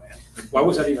dental, man. Why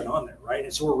was that even on there, right?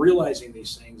 And so we're realizing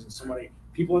these things, and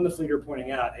people in the fleet are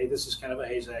pointing out, hey, this is kind of a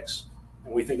hazex,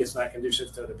 and we think it's not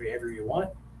conducive to the behavior you want.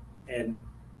 And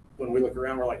when we look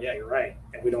around, we're like, yeah, you're right.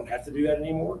 And we don't have to do that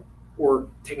anymore. Or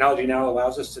technology now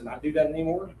allows us to not do that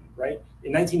anymore, right?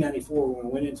 In 1994, when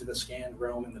we went into the scanned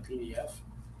realm in the PDF,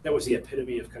 that was the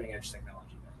epitome of cutting edge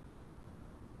technology.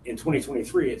 In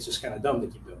 2023, it's just kind of dumb to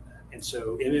keep doing that. And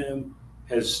so MM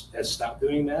has stopped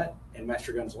doing that, and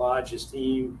Master Guns Lodge, his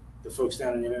team, the folks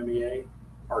down in MMEA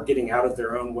are getting out of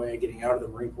their own way, getting out of the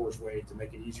Marine Corps' way to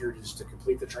make it easier just to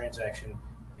complete the transaction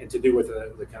and to do what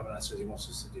the Commandant says he wants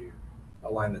us to do.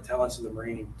 Align the talents of the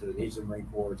Marine to the needs of the Marine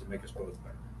Corps to make us both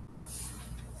better.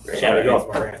 Sorry to go off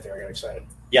my rant there. I got excited.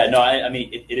 Yeah, no, I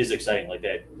mean it is exciting like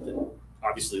that.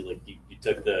 Obviously, like you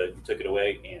took it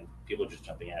away, and people are just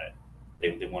jumping at it.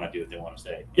 They want to do what they want to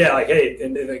say. Yeah, like, hey,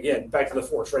 and again, back to the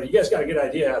force, right? You guys got a good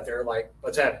idea out there, like,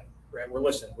 let's have it, right? We're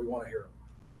listening. We want to hear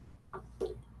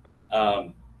it.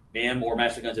 Ma'am or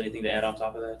Master Guns, anything to add on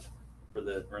top of that for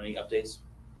the running updates?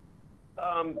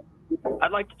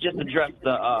 I'd like to just address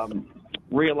the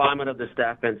realignment of the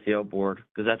staff NCO board,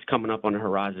 because that's coming up on the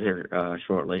horizon here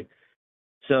shortly.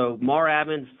 So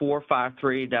MARADMET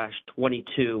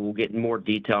 453-22 will get in more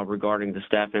detail regarding the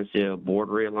staff NCO board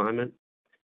realignment.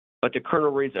 But to Colonel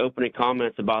Reed's opening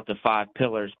comments about the 5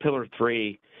 pillars, Pillar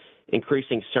 3,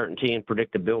 increasing certainty and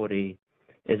predictability,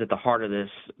 is at the heart of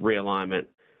this realignment.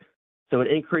 So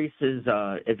it increases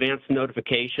advanced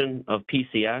notification of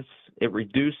PCS, it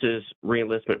reduces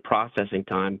reenlistment processing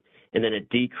time, and then it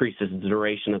decreases the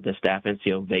duration of the staff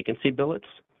NCO vacancy billets.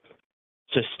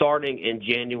 So starting in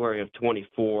January of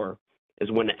 24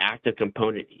 is when the active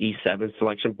component E7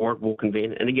 selection board will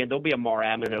convene. And again, there'll be a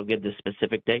MARADMET that'll give the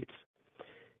specific dates.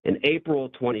 In April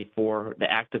 24, the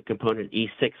active component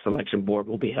E6 selection board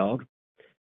will be held.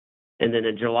 And then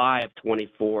in July of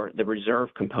 24, the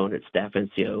reserve component staff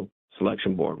NCO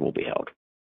selection board will be held.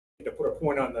 To put a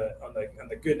point on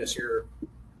the goodness here,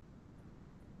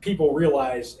 people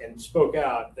realized and spoke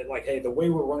out that, like, hey, the way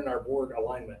we're running our board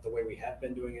alignment, the way we have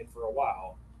been doing it for a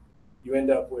while, you end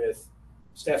up with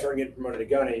staff starting getting promoted to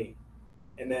gunny,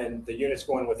 and then the unit's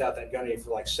going without that gunny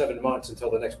for like 7 months until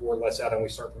the next board lets out and we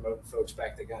start promoting folks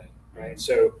back to gunny, right?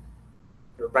 So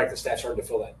we're back to staff starting to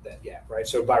fill that gap, right?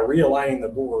 So by realigning the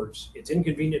boards, it's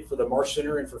inconvenient for the Marsh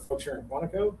Center and for folks here in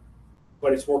Quantico,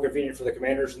 but it's more convenient for the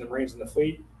commanders and the Marines and the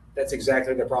fleet. That's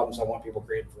exactly the problems I want people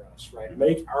creating for us, right?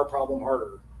 Make our problem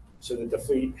harder so that the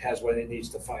fleet has what it needs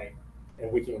to fight, and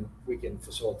we can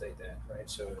facilitate that, right?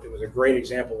 So it was a great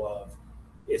example of,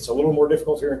 it's a little more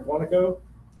difficult here in Quantico,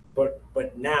 but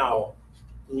now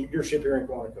leadership here in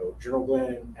Quantico, General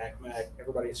Glenn, ACMAC,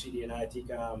 everybody at CDNI,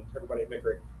 TCOM, everybody at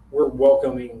MCRIC, we're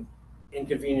welcoming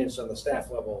inconvenience on the staff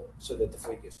level so that the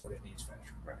fleet gets what it needs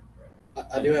faster. Right.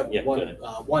 I do have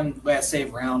one last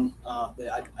save round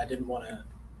that I didn't want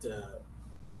to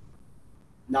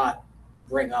not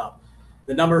bring up.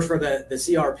 The numbers for the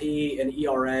CRP and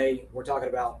ERA, we're talking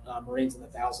about Marines in the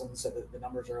thousands, so the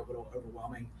numbers are a little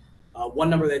overwhelming. One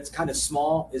number that's kind of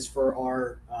small is for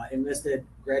our enlisted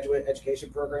graduate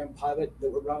education program pilot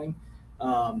that we're running.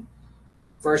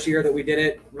 First year that we did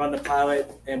it, run the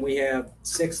pilot, and we have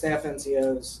 6 staff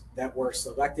NCOs that were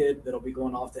selected that'll be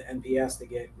going off to NPS to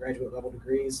get graduate level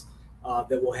degrees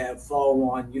that will have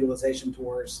follow-on utilization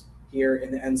tours here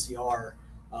in the NCR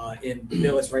in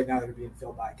billets right now that are being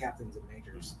filled by captains and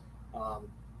majors.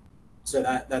 So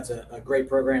that's a great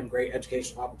program, great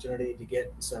educational opportunity to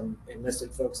get some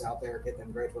enlisted folks out there, get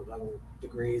them graduate level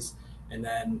degrees, and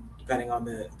then depending on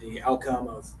the outcome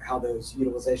of how those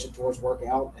utilization tours work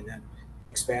out, and then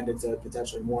expand it to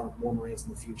potentially more Marines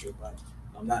in the future. But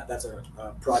that's a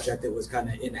project that was kind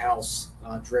of in-house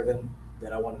driven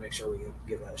that I want to make sure we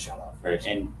give that a shout out. Right.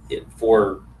 And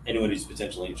for anyone who's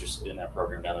potentially interested in that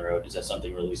program down the road, is that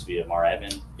something released via MAR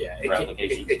admin? Yeah, For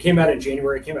applications? it came out in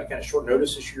January. It came out kind of short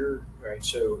notice this year, right?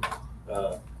 So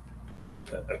a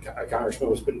congressman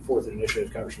was putting forth an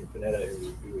initiative, Congressman Panetta,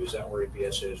 who is out where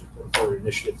APS is, put forward an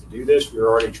initiative to do this. We were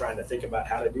already trying to think about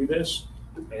how to do this,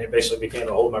 and it basically became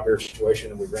a hold my beer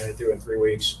situation, and we ran it through in 3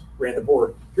 weeks, ran the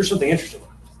board. Here's something interesting.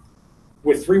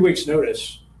 With 3 weeks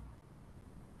notice,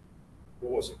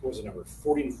 what was it? What was the number?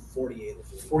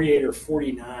 48 or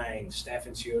 49 staff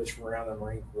NCOs from around the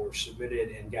Marine Corps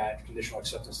submitted and got conditional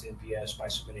acceptance to NPS by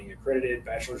submitting accredited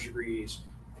bachelor's degrees,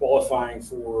 qualifying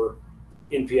for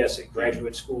NPS at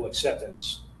graduate school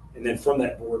acceptance. And then from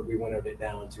that board, we winnowed it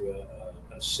down to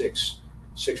a six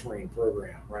Marine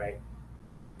program, right?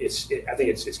 I think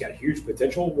it's got huge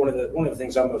potential. One of the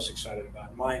things I'm most excited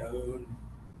about, my own,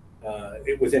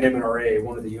 within MNRA,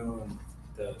 one of the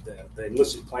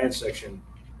enlisted plan section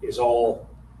is all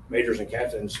majors and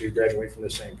captains who graduate from the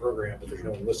same program, but there's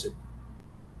no enlisted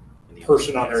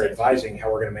person on there advising how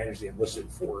we're going to manage the enlisted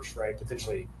force, right?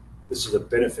 Potentially, this is a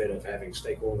benefit of having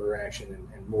stakeholder action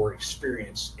and more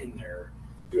experience in there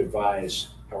to advise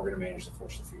how we're going to manage the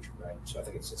force of the future, right? So I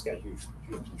think it's got huge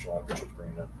potential. I appreciate you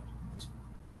bringing it up.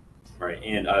 Right.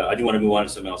 And I do want to move on to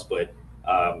something else, but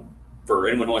for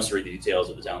anyone who wants to read the details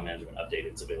of the talent management update,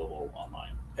 it's available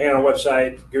online. Hang on our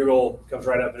website, Google, comes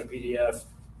right up in a PDF.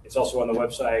 It's also on the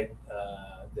website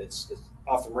that's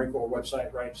off the Marine Corps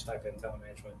website, right? Just type in talent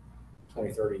management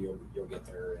 2030, you'll get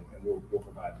there, and we'll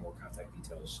provide more contact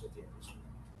details at the end of this week.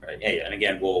 Right. Yeah. And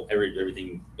again,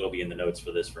 everything will be in the notes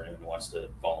for this for anyone who wants to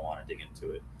follow on and dig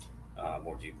into it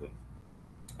more deeply.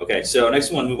 Okay. So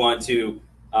next one, move on to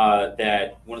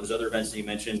that one of those other events that you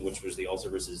mentioned, which was the All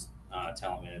Services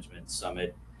Talent Management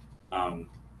Summit.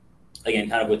 Again,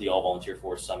 kind of with the All Volunteer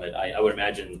Force Summit, I would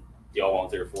imagine the All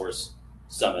Volunteer Force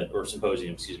Summit or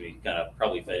Symposium, kind of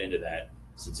probably fed into that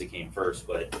since it came first.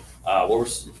 But what were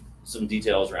some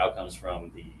details or outcomes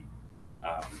from the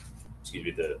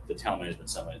Talent Management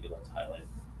Summit you'd like to highlight?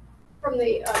 From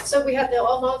the so we had the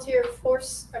All Volunteer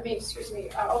Force Symposium,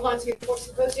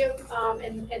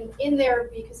 and in there,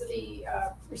 because of the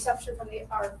reception from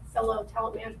our fellow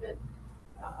talent management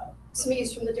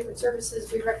SMEs from the different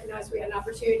services, we recognized we had an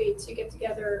opportunity to get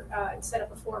together and set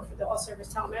up a forum for the All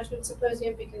Service Talent Management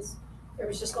Symposium, because there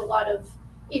was just a lot of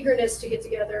eagerness to get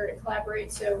together and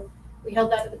collaborate. So we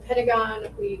held that at the Pentagon.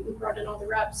 We brought in all the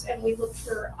reps, and we looked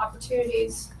for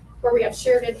opportunities where we have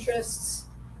shared interests,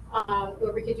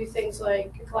 where we could do things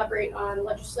like collaborate on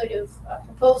legislative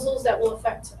proposals that will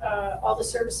affect all the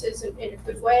services in a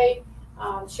good way,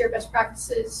 share best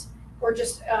practices, or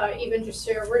just even just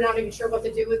share, we're not even sure what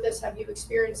to do with this, have you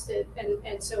experienced it?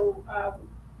 And so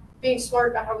being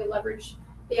smart about how we leverage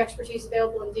the expertise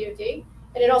available in DoD.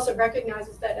 And it also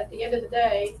recognizes that at the end of the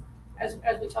day, as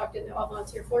we talked in the All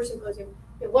Volunteer Force Symposium,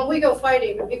 when we go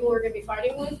fighting, the people we're going to be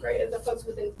fighting with, right, are the folks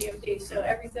within DoD. So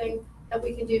everything that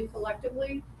we can do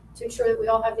collectively to ensure that we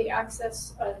all have the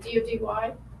access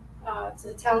DoD-wide to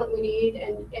the talent we need,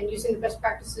 and using the best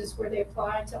practices where they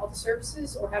apply to all the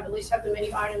services, or at least have the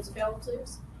menu items available to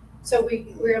us. So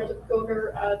we were able to go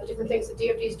over the different things that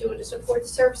DoD is doing to support the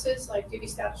services, like duty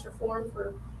status reform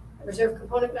for reserve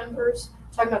component members,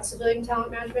 talking about civilian talent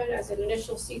management as an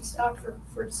initial seed stock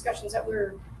for discussions that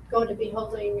we're going to be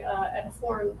holding at a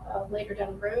forum later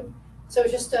down the road. So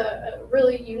it's just a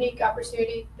really unique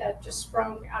opportunity that just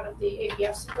sprung out of the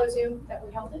ABF symposium that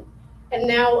we held it. And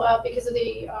now, because of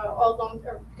the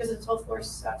Total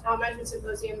Force Talent Management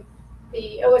Symposium,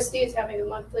 the OSD is having a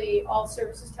monthly All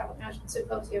Services Talent Management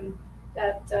Symposium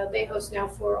that they host now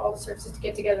for all the services to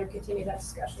get together and continue that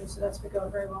discussion. So that's been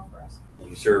going very well for us. Thank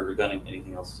you, sir. Regarding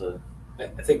anything else? I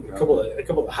think a couple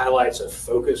of highlights of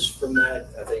focus from that.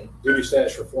 I think duty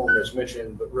status reform was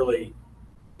mentioned, but really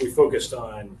we focused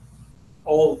on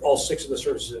all six of the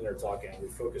services in there talking. We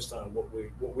focused on what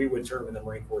we would term in the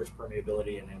Marine Corps as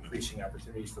permeability and increasing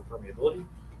opportunities for permeability.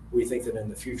 We think that in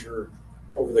the future,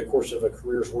 over the course of a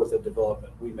career's worth of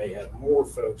development, we may have more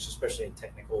folks, especially in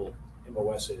technical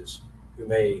MOSs, who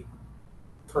may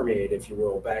permeate, if you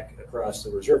will, back across the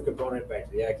reserve component,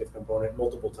 back to the active component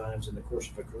multiple times in the course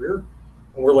of a career.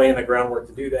 And we're laying the groundwork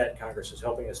to do that. Congress is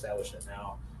helping establish it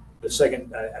now. The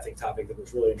second, I think, topic that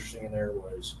was really interesting in there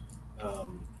was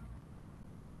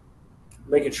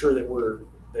making sure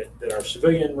that our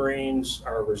civilian Marines,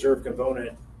 our reserve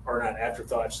component, are not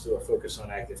afterthoughts to a focus on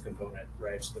active component,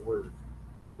 right? So that we're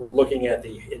looking at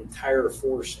the entire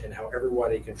force and how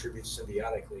everybody contributes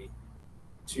symbiotically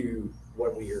to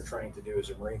what we are trying to do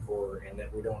as a Marine Corps, and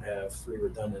that we don't have three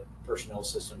redundant personnel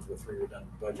systems with three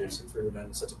redundant budgets and three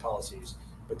redundant sets of policies,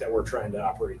 but that we're trying to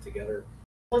operate together.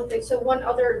 One thing, so one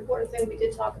other important thing we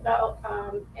did talk about,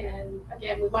 and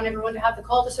again, we want everyone to have the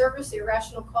call to service, the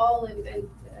irrational call and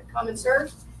come and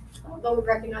serve. Though we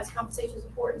recognize compensation is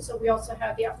important, so we also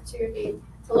have the opportunity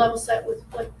to level set with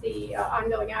what the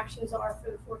ongoing actions are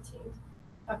for the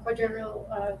 14th quadrennial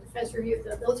defense review of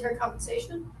the military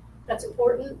compensation. That's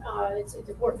important. It's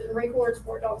important for the Marine Corps, it's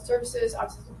important to all the services,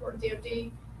 obviously it's important to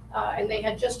DoD. And they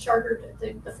had just chartered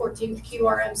the 14th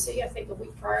QRMC, I think a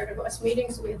week prior to us meeting.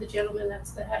 So we had the gentleman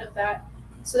that's the head of that,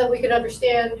 so that we could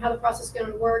understand how the process is going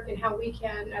to work and how we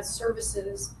can, as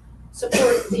services,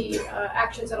 support the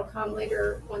actions that'll come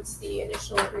later once the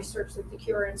initial research that the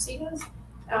QRMC does.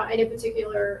 And in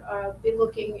particular, be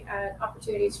looking at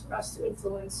opportunities for us to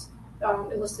influence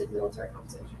enlisted military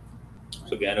compensation.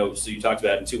 So again, I know, so you talked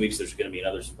about in 2 weeks, there's going to be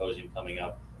another symposium coming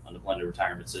up on the blended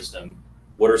retirement system.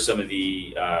 What are some of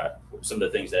the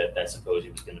things that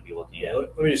symposium is going to be looking at?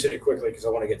 Let me just hit it quickly because I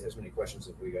want to get to as many questions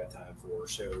as we got time for.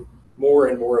 So more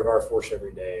and more of our force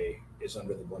every day is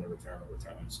under the blended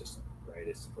retirement system, right?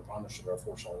 It's the preponderance of our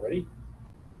force already.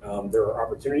 There are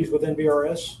opportunities within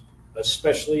BRS,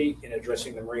 especially in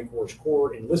addressing the Marine Corps'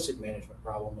 core enlisted management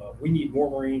problem of we need more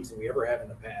Marines than we ever have in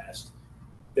the past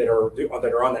that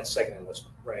are on that second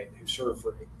enlistment, right? Who serve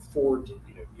for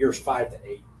years 5 to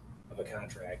 8 of a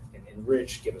contract and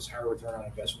enrich, give us higher return on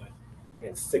investment,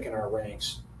 and thicken our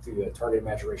ranks through the targeted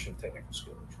maturation of technical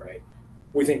skills, right?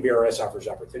 We think BRS offers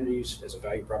opportunities as a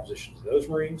value proposition to those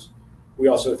Marines. We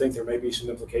also think there may be some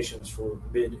implications for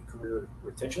mid-career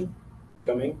retention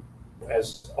coming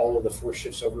as all of the force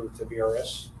shifts over to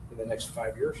BRS in the next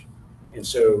 5 years. And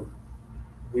so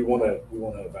we want to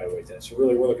evaluate that. So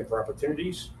really we're looking for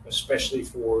opportunities, especially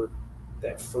for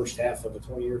that first half of a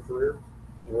 20-year career.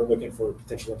 And we're looking for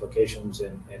potential implications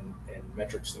and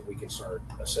metrics that we can start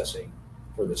assessing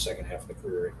for the second half of the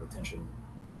career and retention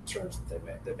concerns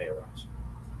that may arise.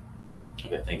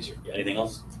 Okay, thanks. Anything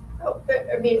else? Oh,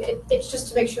 I mean, it's just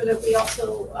to make sure that we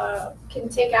also can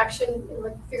take action,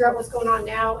 like figure out what's going on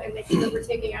now, and make sure that we're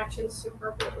taking actions to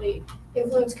appropriately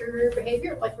influence career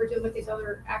behavior, like we're doing with these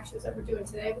other actions that we're doing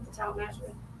today with the talent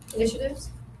management initiatives,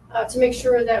 to make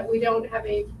sure that we don't have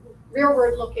a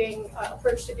rearward-looking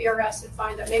approach to BRS and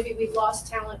find that maybe we lost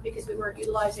talent because we weren't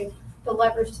utilizing the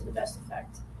leverage to the best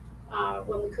effect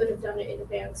when we could have done it in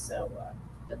advance. So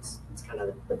that's kind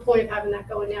of the point of having that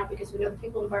going now, because we know the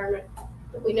people environment,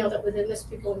 but we know that within this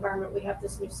people environment, we have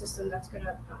this new system that's going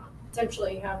to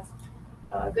potentially have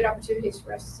good opportunities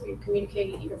for us to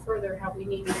communicate even further how we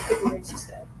need good Marines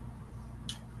instead.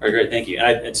 All right, great, thank you.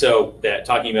 And so that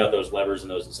talking about those levers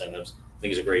and those incentives, I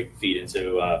think is a great feed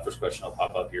into first question I'll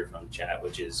pop up here from the chat,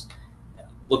 which is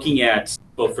looking at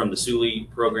both from the SULI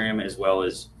program as well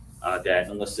as that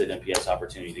enlisted MPS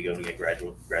opportunity to go to get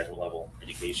graduate level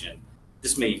education.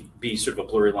 This may be sort of a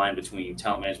blurry line between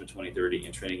Talent Management 2030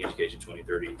 and Training Education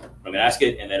 2030. I'm going to ask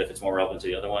it, and then if it's more relevant to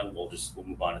the other one, we'll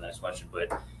move on to the next question.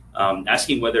 But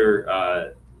asking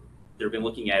whether they've been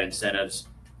looking at incentives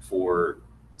for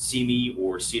CME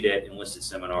or CDET enlisted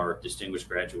seminar distinguished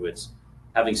graduates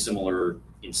having similar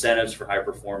incentives for high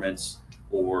performance,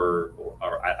 or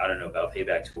I don't know about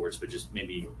payback towards, but just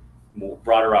maybe more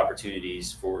broader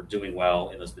opportunities for doing well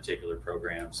in those particular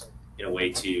programs in a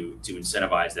way to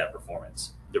incentivize that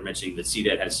performance. They're mentioning that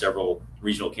CDET has several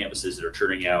regional campuses that are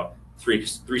churning out three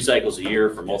cycles a year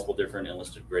for multiple different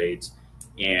enlisted grades.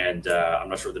 And I'm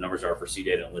not sure what the numbers are for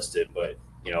CDET enlisted, but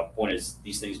point is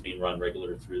these things being run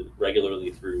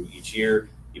regularly through each year.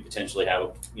 You potentially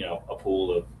have a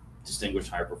pool of distinguished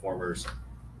higher performers.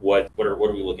 What are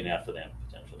we looking at for them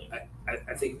potentially?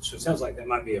 I think so. It sounds like that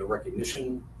might be a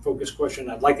recognition focused question.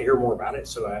 I'd like to hear more about it.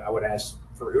 So I would ask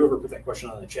for whoever put that question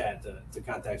on the chat to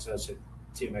contact us at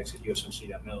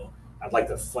tmx@usmc.mil. I'd like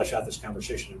to flesh out this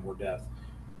conversation in more depth.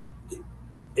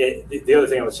 The other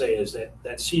thing I would say is that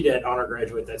CDET honor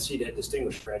graduate, that CDET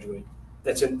distinguished graduate,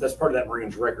 that's part of that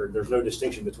Marine's record. There's no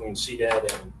distinction between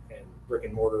CDET and brick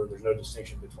and mortar. There's no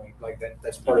distinction between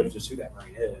that's part of just who that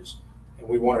Marine is. And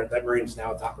we want that Marine's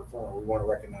now a top performer. We want to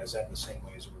recognize that in the same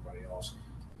way as everybody else.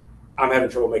 I'm having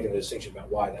trouble making the distinction about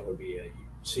why that would be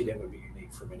CDET would be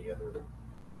unique from any other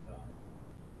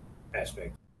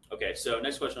aspect. Okay, so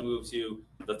next question I'll move to.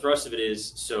 The thrust of it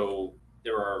is, so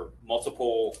there are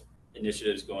multiple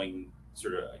initiatives going,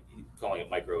 sort of calling it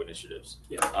micro initiatives,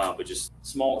 but just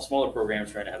smaller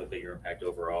programs trying to have a bigger impact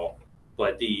overall.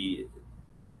 But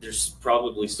there's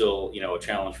probably still a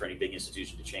challenge for any big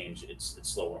institution to change. It's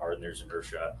slow and hard, and there's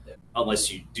inertia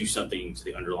unless you do something to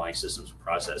the underlying systems and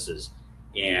processes.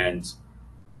 And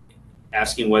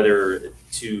asking whether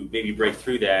to maybe break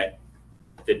through that,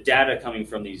 the data coming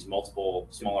from these multiple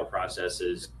smaller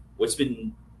processes, what's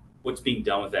been what's being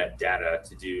done with that data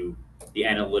to do the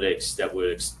analytics that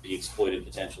would be exploited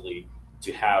potentially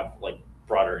to have like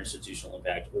broader institutional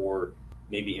impact, or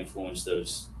maybe influence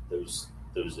those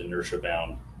inertia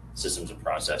bound systems and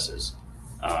processes.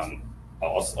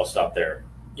 I'll stop there.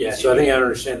 Yeah, so I think I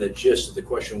understand the gist of the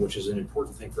question, which is an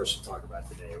important thing for us to talk about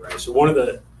today, right? So one of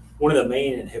the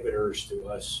main inhibitors to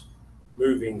us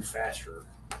moving faster,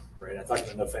 right? I talked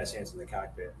about no fast hands in the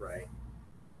cockpit, right?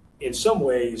 In some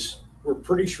ways, we're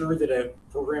pretty sure that a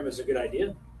program is a good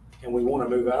idea, and we want to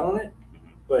move out on it,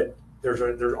 but there's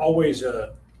always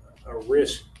a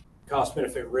risk, cost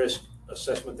benefit risk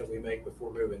assessment that we make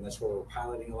before moving. That's why we're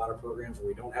piloting a lot of programs where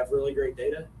we don't have really great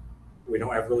data. We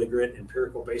don't have really great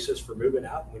empirical basis for moving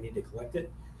out, and we need to collect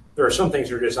it. There are some things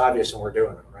that are just obvious and we're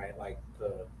doing them, right? Like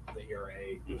the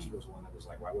ERA was one that was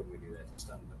like, why wouldn't we do that? It's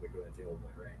done that we do it the old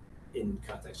way, right? In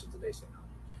context of today's technology.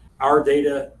 Our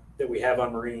data that we have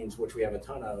on Marines, which we have a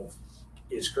ton of,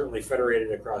 is currently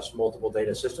federated across multiple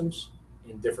data systems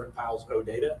in different piles of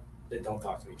data that don't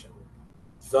talk to each other.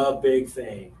 The big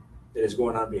thing that is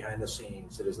going on behind the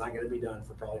scenes that is not going to be done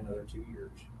for probably another 2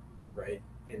 years, right?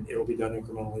 And it'll be done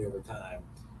incrementally over time,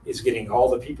 is getting all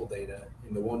the people data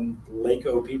in the one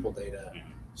LACO people data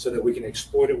so that we can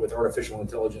exploit it with artificial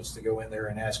intelligence to go in there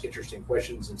and ask interesting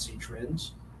questions and see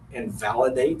trends and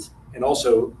validate and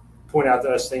also point out to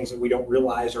us things that we don't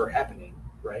realize are happening,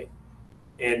 right?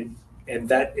 And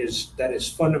that is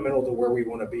fundamental to where we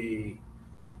want to be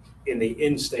in the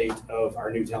end state of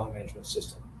our new talent management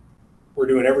system. We're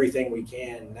doing everything we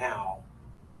can now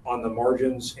on the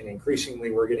margins, and increasingly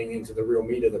we're getting into the real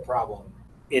meat of the problem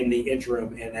in the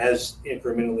interim. And as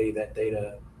incrementally that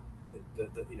data,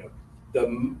 the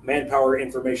manpower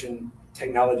information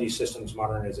technology systems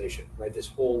modernization, right? This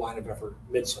whole line of effort,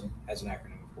 MITSM has an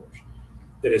acronym, of course,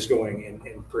 that is going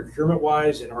in procurement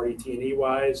wise and RDT&E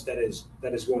wise, that is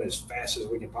going as fast as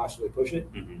we can possibly push it,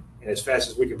 and as fast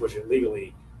as we can push it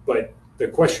legally. But the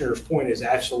questioner's point is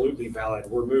absolutely valid.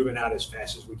 We're moving out as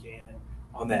fast as we can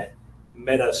on that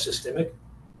meta systemic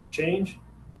change.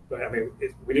 But I mean,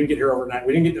 we didn't get here overnight.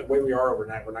 We didn't get the way we are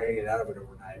overnight. We're not going to get out of it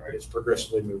overnight, but it's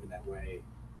progressively moving that way,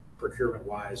 procurement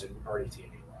wise and RDT&E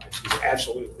wise. He's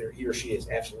absolutely, he or she is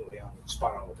absolutely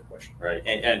spot on with the question. Right.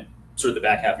 And sort of the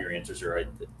back half of your answers are,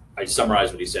 I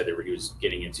summarized what he said there, where he was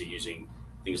getting into using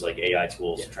things like AI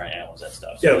tools to try and analyze that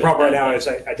stuff. Yeah, the problem right now is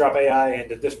I drop AI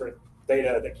into disparate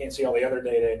data that can't see all the other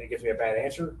data, and it gives me a bad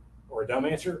answer or a dumb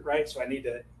answer, right? So I need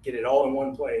to get it all in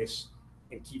one place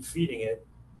and keep feeding it.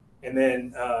 And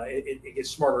then it gets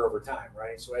smarter over time,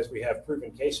 right? So as we have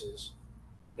proven cases,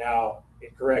 now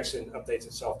it corrects and updates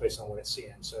itself based on what it's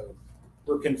seeing. So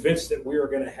we're convinced that we are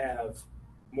going to have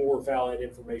more valid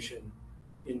information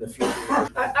in the future.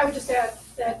 I would just add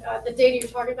that the data you're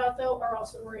talking about, though, are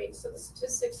also Marines. So the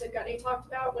statistics that Gunny talked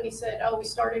about when he said, we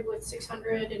started with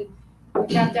 600 and we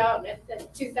capped out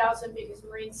at 2,000 because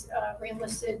Marines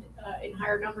re-enlisted in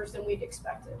higher numbers than we'd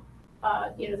expected.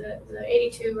 The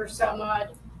 82 or some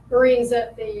odd Marines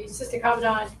that the Assistant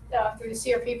Commandant through the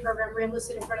CRP program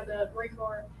re-enlisted in front of the Marine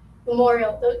Corps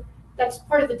Memorial. That's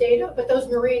part of the data, but those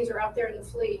Marines are out there in the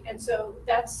fleet, and so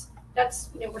that's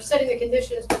we're setting the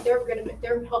conditions, but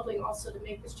they're helping also to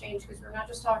make this change, because we're not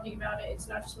just talking about it. It's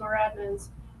not just more admins.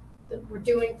 We're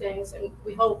doing things, and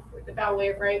we hope with the bow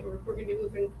wave, right? We're going to be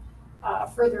moving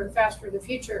further and faster in the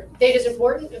future. Data is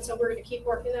important, and so we're going to keep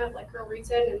working that, like Colonel Reed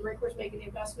said, and Marine Corps is making the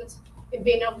investments in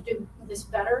being able to do this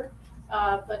better.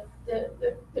 But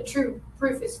the true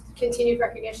proof is continued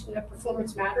recognition that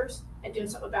performance matters and doing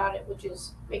something about it, which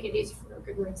is making it easy for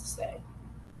good Marines to stay.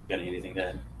 Got anything to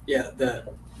add? Yeah,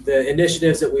 the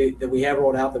initiatives that we have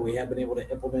rolled out, that we have been able to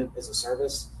implement as a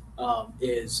service,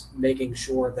 is making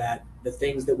sure that the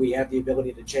things that we have the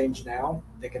ability to change now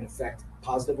that can affect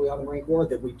positively on the Marine Corps,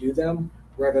 that we do them,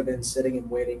 rather than sitting and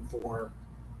waiting for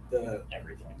the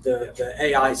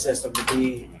AI system to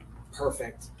be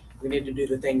perfect. We need to do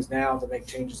the things now to make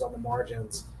changes on the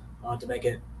margins, to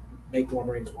make more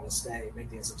Marines want to stay, make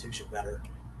the institution better.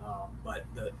 But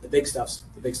the big stuff's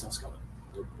coming.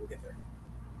 We'll get there.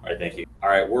 All right, thank you. All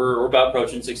right, we're about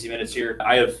approaching 60 minutes here.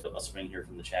 I have a spring here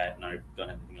from the chat, and I don't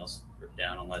have anything else written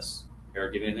down unless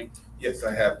Eric, give you anything? Yes,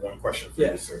 I have one question for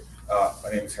you, sir.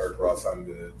 My name is Eric Ross. I'm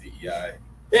the DEI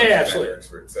absolutely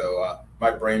expert. So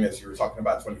my brain, as you were talking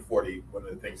about 2040, one of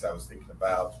the things I was thinking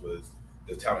about was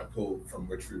the talent pool from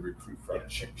which we recruit from,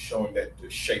 showing that the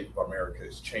shape of America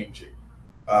is changing.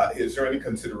 Is there any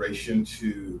consideration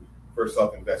to, first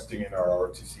off, investing in our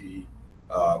ROTC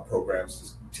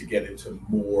programs to get into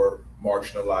more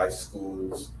marginalized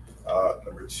schools?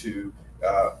 Number two,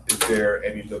 is there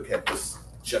any look at this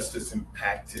justice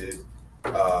impacted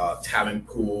talent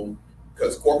pool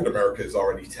because corporate America is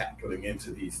already tackling into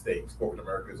these things. Corporate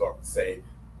America is already saying,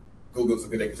 Google's a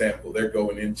good example. They're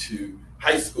going into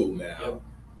high school now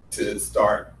to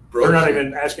start. They're not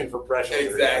even asking for pressure.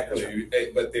 Exactly,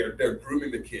 but they're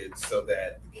grooming the kids so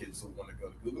that the kids will want to go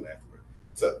to Google afterward.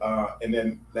 So, and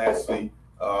then lastly,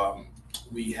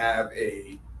 we have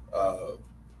a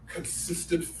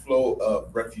consistent flow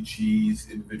of refugees,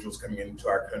 individuals coming into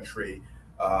our country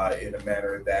in a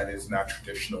manner that is not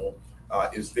traditional.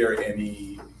 Is there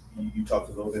any? You talked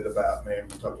a little bit about, man.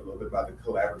 You talked a little bit about the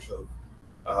collaborative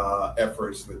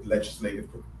efforts with legislative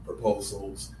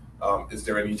proposals. Is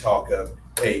there any talk of,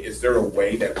 hey, is there a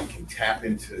way that we can tap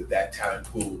into that talent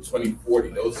pool? 2040,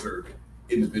 those are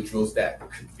individuals that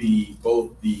could be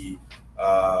both the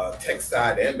tech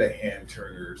side and the hand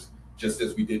turners, just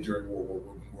as we did during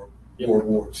World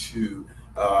War II,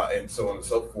 and so on and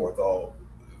so forth.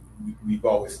 We've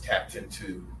always tapped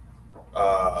into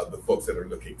the folks that are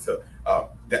looking. So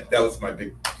that was my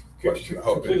big question.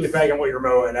 Completely back on what you're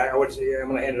mowing. I would say I'm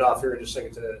going to hand it off here in just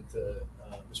a second to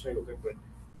Ms. Mingle quick, but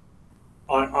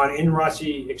on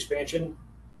NRASI expansion,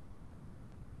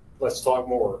 let's talk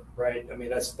more, right? I mean,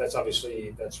 that's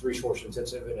obviously resource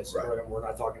intensive, and it's we're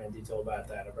not talking in detail about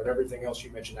that. But everything else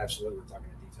you mentioned, absolutely, we're talking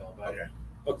in detail about it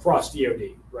across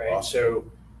DoD, right? Awesome.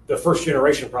 So the first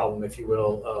generation problem, if you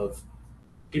will, of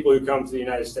people who come to the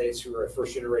United States who are a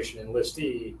first generation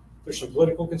enlistee, there's some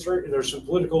political concern. There's some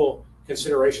political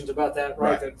considerations about that,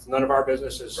 right? That's none of our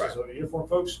business as uniform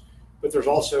folks. But there's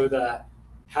also the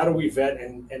how do we vet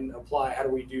and apply? How do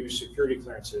we do security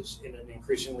clearances in an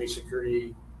increasingly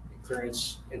security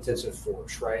clearance intensive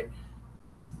force, right?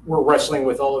 We're wrestling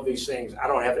with all of these things. I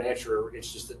don't have an answer.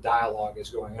 It's just the dialogue is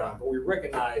going on. But we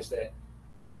recognize that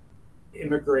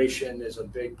immigration is a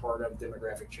big part of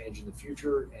demographic change in the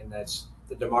future, and that's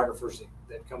the demographers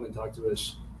that come and talk to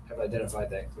us have identified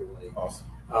that clearly.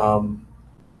 Awesome.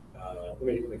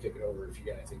 Let me kick it over if you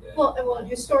got anything to add. Well, and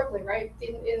historically, right,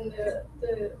 in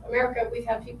the America, we've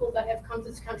had people that have come to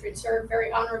this country and served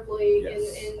very honorably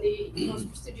in the most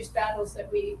prestigious battles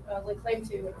that we lay claim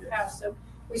to in the past. So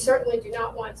we certainly do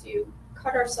not want to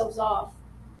cut ourselves off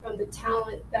from the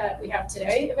talent that we have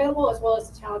today available, as well as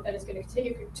the talent that is going to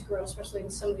continue to grow, especially in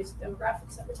some of these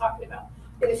demographics that we're talking about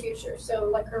in the future. So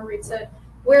like Colonel Reed said,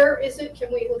 where is it?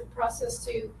 Can we look at the process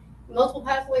to multiple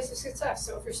pathways to success?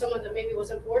 So if you're someone that maybe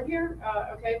wasn't born here,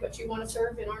 okay, but you want to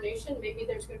serve in our nation, maybe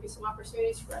there's going to be some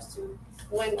opportunities for us to,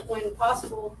 when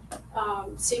possible,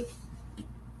 seek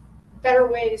better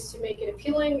ways to make it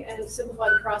appealing and simplify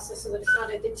the process so that it's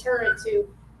not a deterrent to,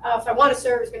 if I want to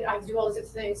serve, I have to do all these other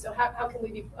things. So how can we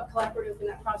be collaborative in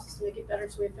that process to make it better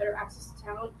so we have better access to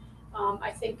talent? I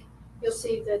think you'll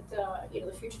see that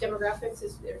the future demographics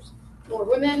is there's more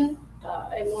women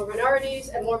and more minorities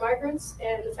and more migrants.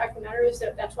 And the fact of the matter is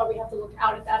that that's why we have to look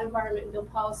out at that environment and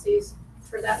build policies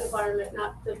for that environment,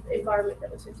 not the environment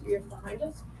that was 50 years behind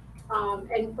us.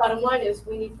 And bottom line is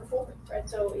we need performance, right?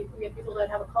 So we have people that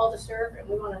have a call to serve, and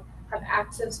we want to have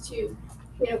access to,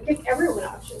 give everyone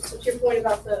options. So to your point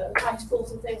about the high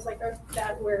schools and things like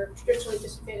that, where traditionally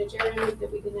disadvantaged areas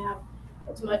that we didn't have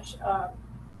as much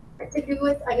activity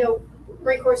with. I know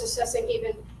Marine Corps is assessing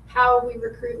even how we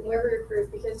recruit and where we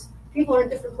recruit, because people are in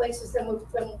different places than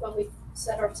when we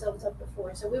set ourselves up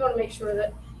before. So we want to make sure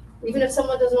that even if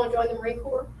someone doesn't want to join the Marine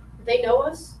Corps, they know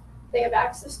us, they have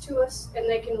access to us, and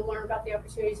they can learn about the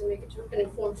opportunities and make an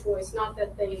informed choice. Not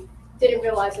that they didn't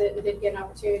realize it and didn't get an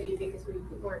opportunity because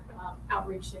we weren't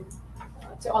outreaching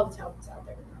to all the talents out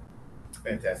there.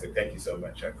 Fantastic. Thank you so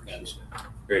much. I appreciate it.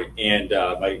 Great. And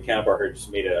my counterpart here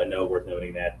just made a note worth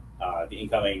noting that the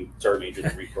incoming Sergeant Major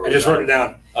of the Marine Corps. I just wrote it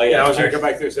down. Oh, yeah. I was going to come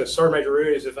back to it. It says Sergeant Major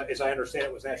Rui, as I understand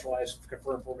it, was naturalized,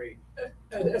 confirmed for me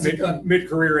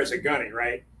mid-career as a gunny,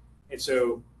 right? And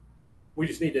so we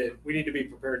need to be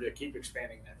prepared to keep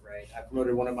expanding that, right? I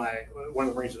promoted one of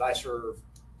the Marines that I served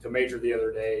to major the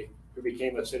other day, who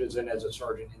became a citizen as a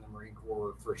sergeant in the Marine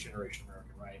Corps, first generation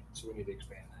American, right? So we need to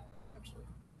expand that. Absolutely.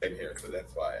 Same here, so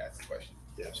that's why I asked the question.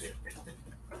 Yeah,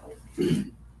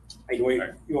 absolutely. Hey, can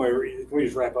we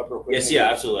just wrap up real quick? Yes, yeah,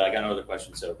 absolutely. I got another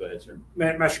question, so go ahead, sir.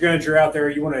 Master Guns, you're out there.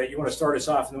 You want to start us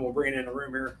off, and then we'll bring it in the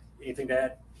room here. Anything to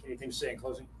add? Anything to say in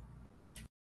closing?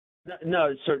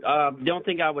 No, sir. The only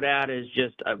thing I would add is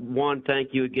just one,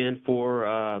 thank you again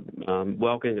for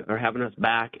welcoming or having us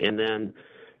back, and then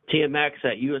TMX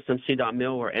at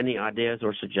usmc.mil or any ideas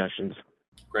or suggestions.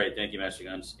 Great, thank you, Master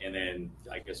Guns. And then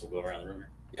I guess we'll go around the room here.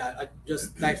 Yeah,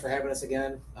 just thanks for having us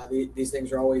again. These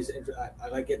things are always, I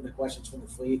like getting the questions from the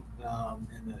fleet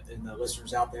and the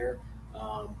listeners out there.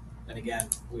 And again,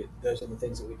 those are the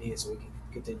things that we need so we can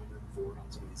continue moving forward on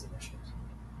some of these initiatives.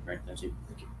 Great, thank you.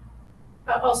 Thank you.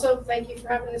 Also, thank you for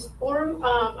having this forum.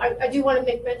 I do want to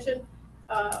make mention,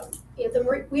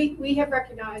 we have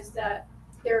recognized that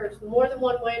there's more than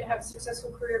one way to have a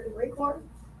successful career in the Marine Corps.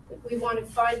 We want to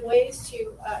find ways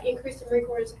to increase the Marine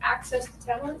Corps' access to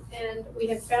talent, and we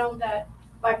have found that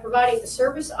by providing the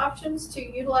service options to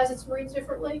utilize its Marines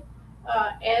differently,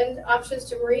 and options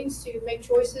to Marines to make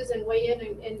choices and weigh in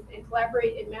and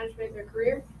collaborate in management of their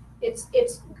career, it's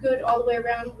good all the way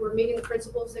around. We're meeting the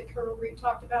principles that Colonel Reed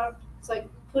talked about. It's like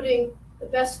putting the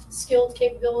best skilled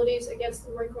capabilities against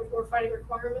the Marine Corps warfighting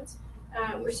requirements.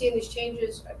 We're seeing these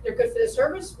changes. They're good for the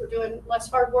service. We're doing less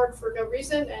hard work for no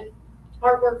reason and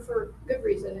hard work for good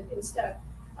reason instead.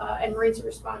 And Marines are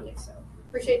responding. So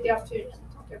appreciate the opportunity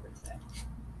to talk over today.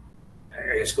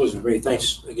 I guess closing for me.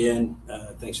 Thanks again.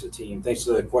 Thanks to the team. Thanks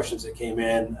to the questions that came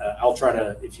in. I'll try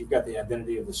to, if you've got the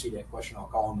identity of the CDEC question, I'll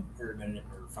call them here in a minute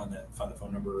or find the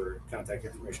phone number or contact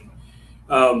information.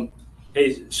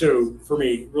 Hey, so for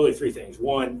me, really three things.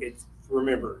 One,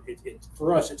 remember,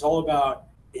 for us, it's all about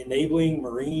enabling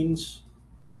Marines,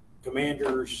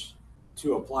 commanders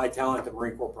to apply talent to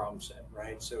Marine Corps problem set,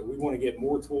 right? So we want to get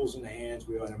more tools in the hands.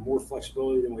 We want to have more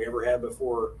flexibility than we ever had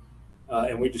before.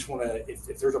 And we just want to,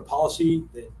 if there's a policy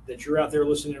that you're out there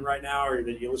listening right now, or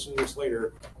that you listen to this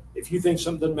later, if you think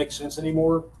something doesn't make sense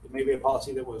anymore, it may be a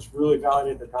policy that was really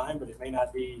valid at the time, but it may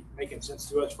not be making sense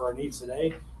to us for our needs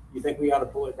today. You think we ought to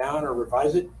pull it down or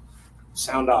revise it?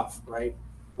 Sound off, right?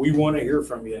 We want to hear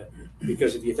from you,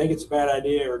 because if you think it's a bad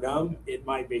idea or dumb, it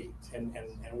might be, and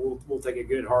we'll take a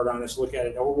good, hard, honest look at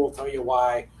it, or we'll tell you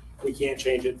why we can't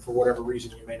change it for whatever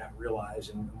reason you may not realize,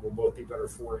 and we'll both be better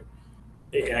for it.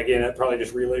 And again, I'd probably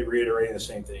just reiterating the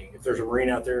same thing. If there's a Marine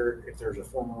out there, if there's a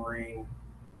former Marine,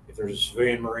 if there's a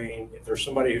civilian Marine, if there's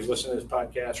somebody who's listening to this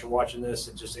podcast or watching this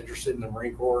and just interested in the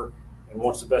Marine Corps and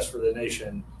wants the best for the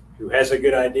nation, who has a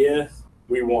good idea,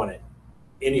 we want it.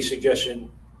 Any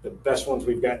suggestion, the best ones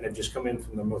we've gotten have just come in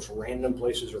from the most random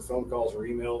places, or phone calls or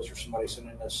emails, or somebody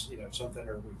sending us, something,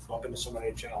 or we bump into somebody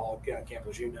at Channel Hall, Camp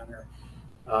Lejeune down there.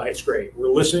 It's great. We're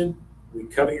listening. We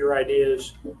covet your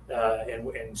ideas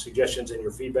and suggestions and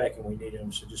your feedback, and we need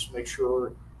them. So just make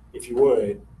sure, if you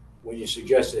would, when you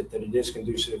suggest it, that it is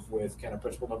conducive with kind of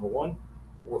principle number one,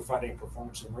 we're fighting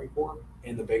performance in the Marine Corps,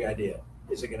 and the big idea.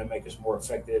 Is it going to make us more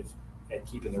effective at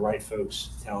keeping the right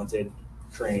folks talented,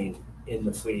 trained in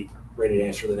the fleet, ready to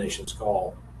answer the nation's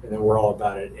call? And then we're all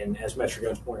about it. And as Metro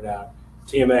Guns pointed out,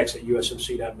 TMX at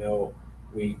USMC.mil,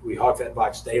 we hawk that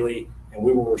box daily, and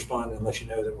we will respond and let you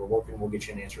know that we're working. We'll get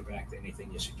you an answer back to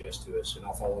anything you suggest to us. And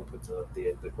I'll follow up with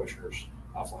the questioners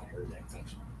offline here today.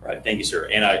 Thanks. Right. Thank you, sir.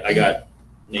 And I got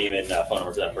name and phone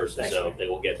number for that person, Thanks, so man. they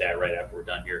will get that right after we're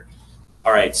done here.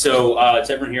 All right. So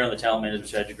to everyone here on the Talent Management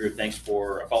Strategy Group, thanks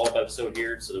for a follow-up episode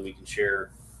here so that we can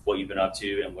share what you've been up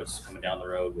to and what's coming down the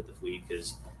road with the fleet.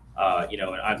 Because,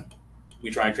 and we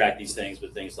try and track these things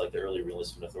with things like the early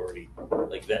reenlistment authority.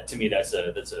 Like that, to me, that's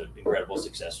an incredible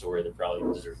success story that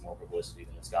probably deserves more publicity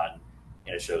than it's gotten.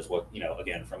 And it shows what,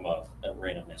 again, from a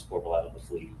random next corporal out of the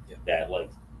fleet, that like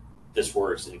this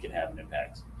works and it can have an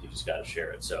impact. You just got to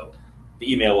share it. So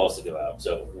the email will also go out.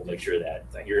 So we'll make sure that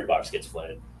your inbox gets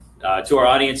flooded. To our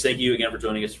audience, thank you again for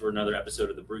joining us for another episode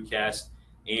of the Brewcast.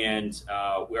 And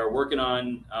we are working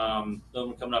on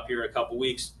them coming up here in a couple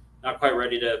weeks. Not quite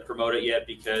ready to promote it yet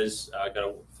because I got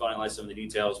to finalize some of the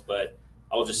details, but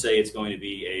I will just say it's going to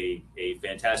be a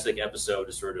fantastic episode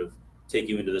to sort of take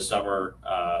you into the summer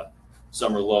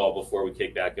lull before we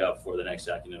kick back up for the next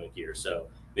academic year. So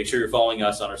make sure you're following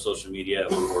us on our social media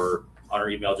or on our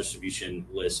email distribution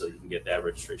list so you can get that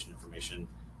registration information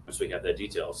once we have that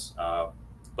details.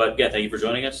 But again, thank you for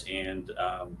joining us, and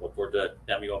look forward to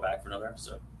having you all back for another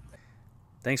episode.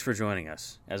 Thanks for joining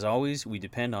us. As always, we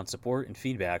depend on support and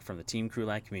feedback from the Team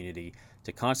Krulak community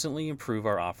to constantly improve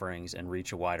our offerings and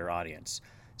reach a wider audience.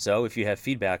 So if you have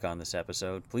feedback on this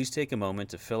episode, please take a moment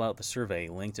to fill out the survey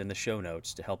linked in the show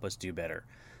notes to help us do better.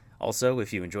 Also,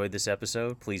 if you enjoyed this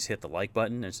episode, please hit the like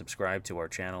button and subscribe to our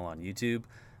channel on YouTube,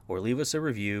 or leave us a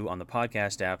review on the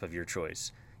podcast app of your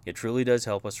choice. It truly does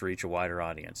help us reach a wider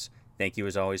audience. Thank you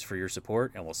as always for your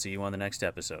support, and we'll see you on the next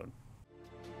episode.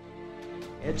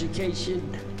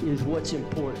 Education is what's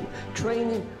important.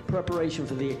 Training, preparation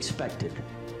for the expected.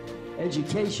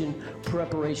 Education,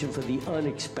 preparation for the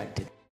unexpected.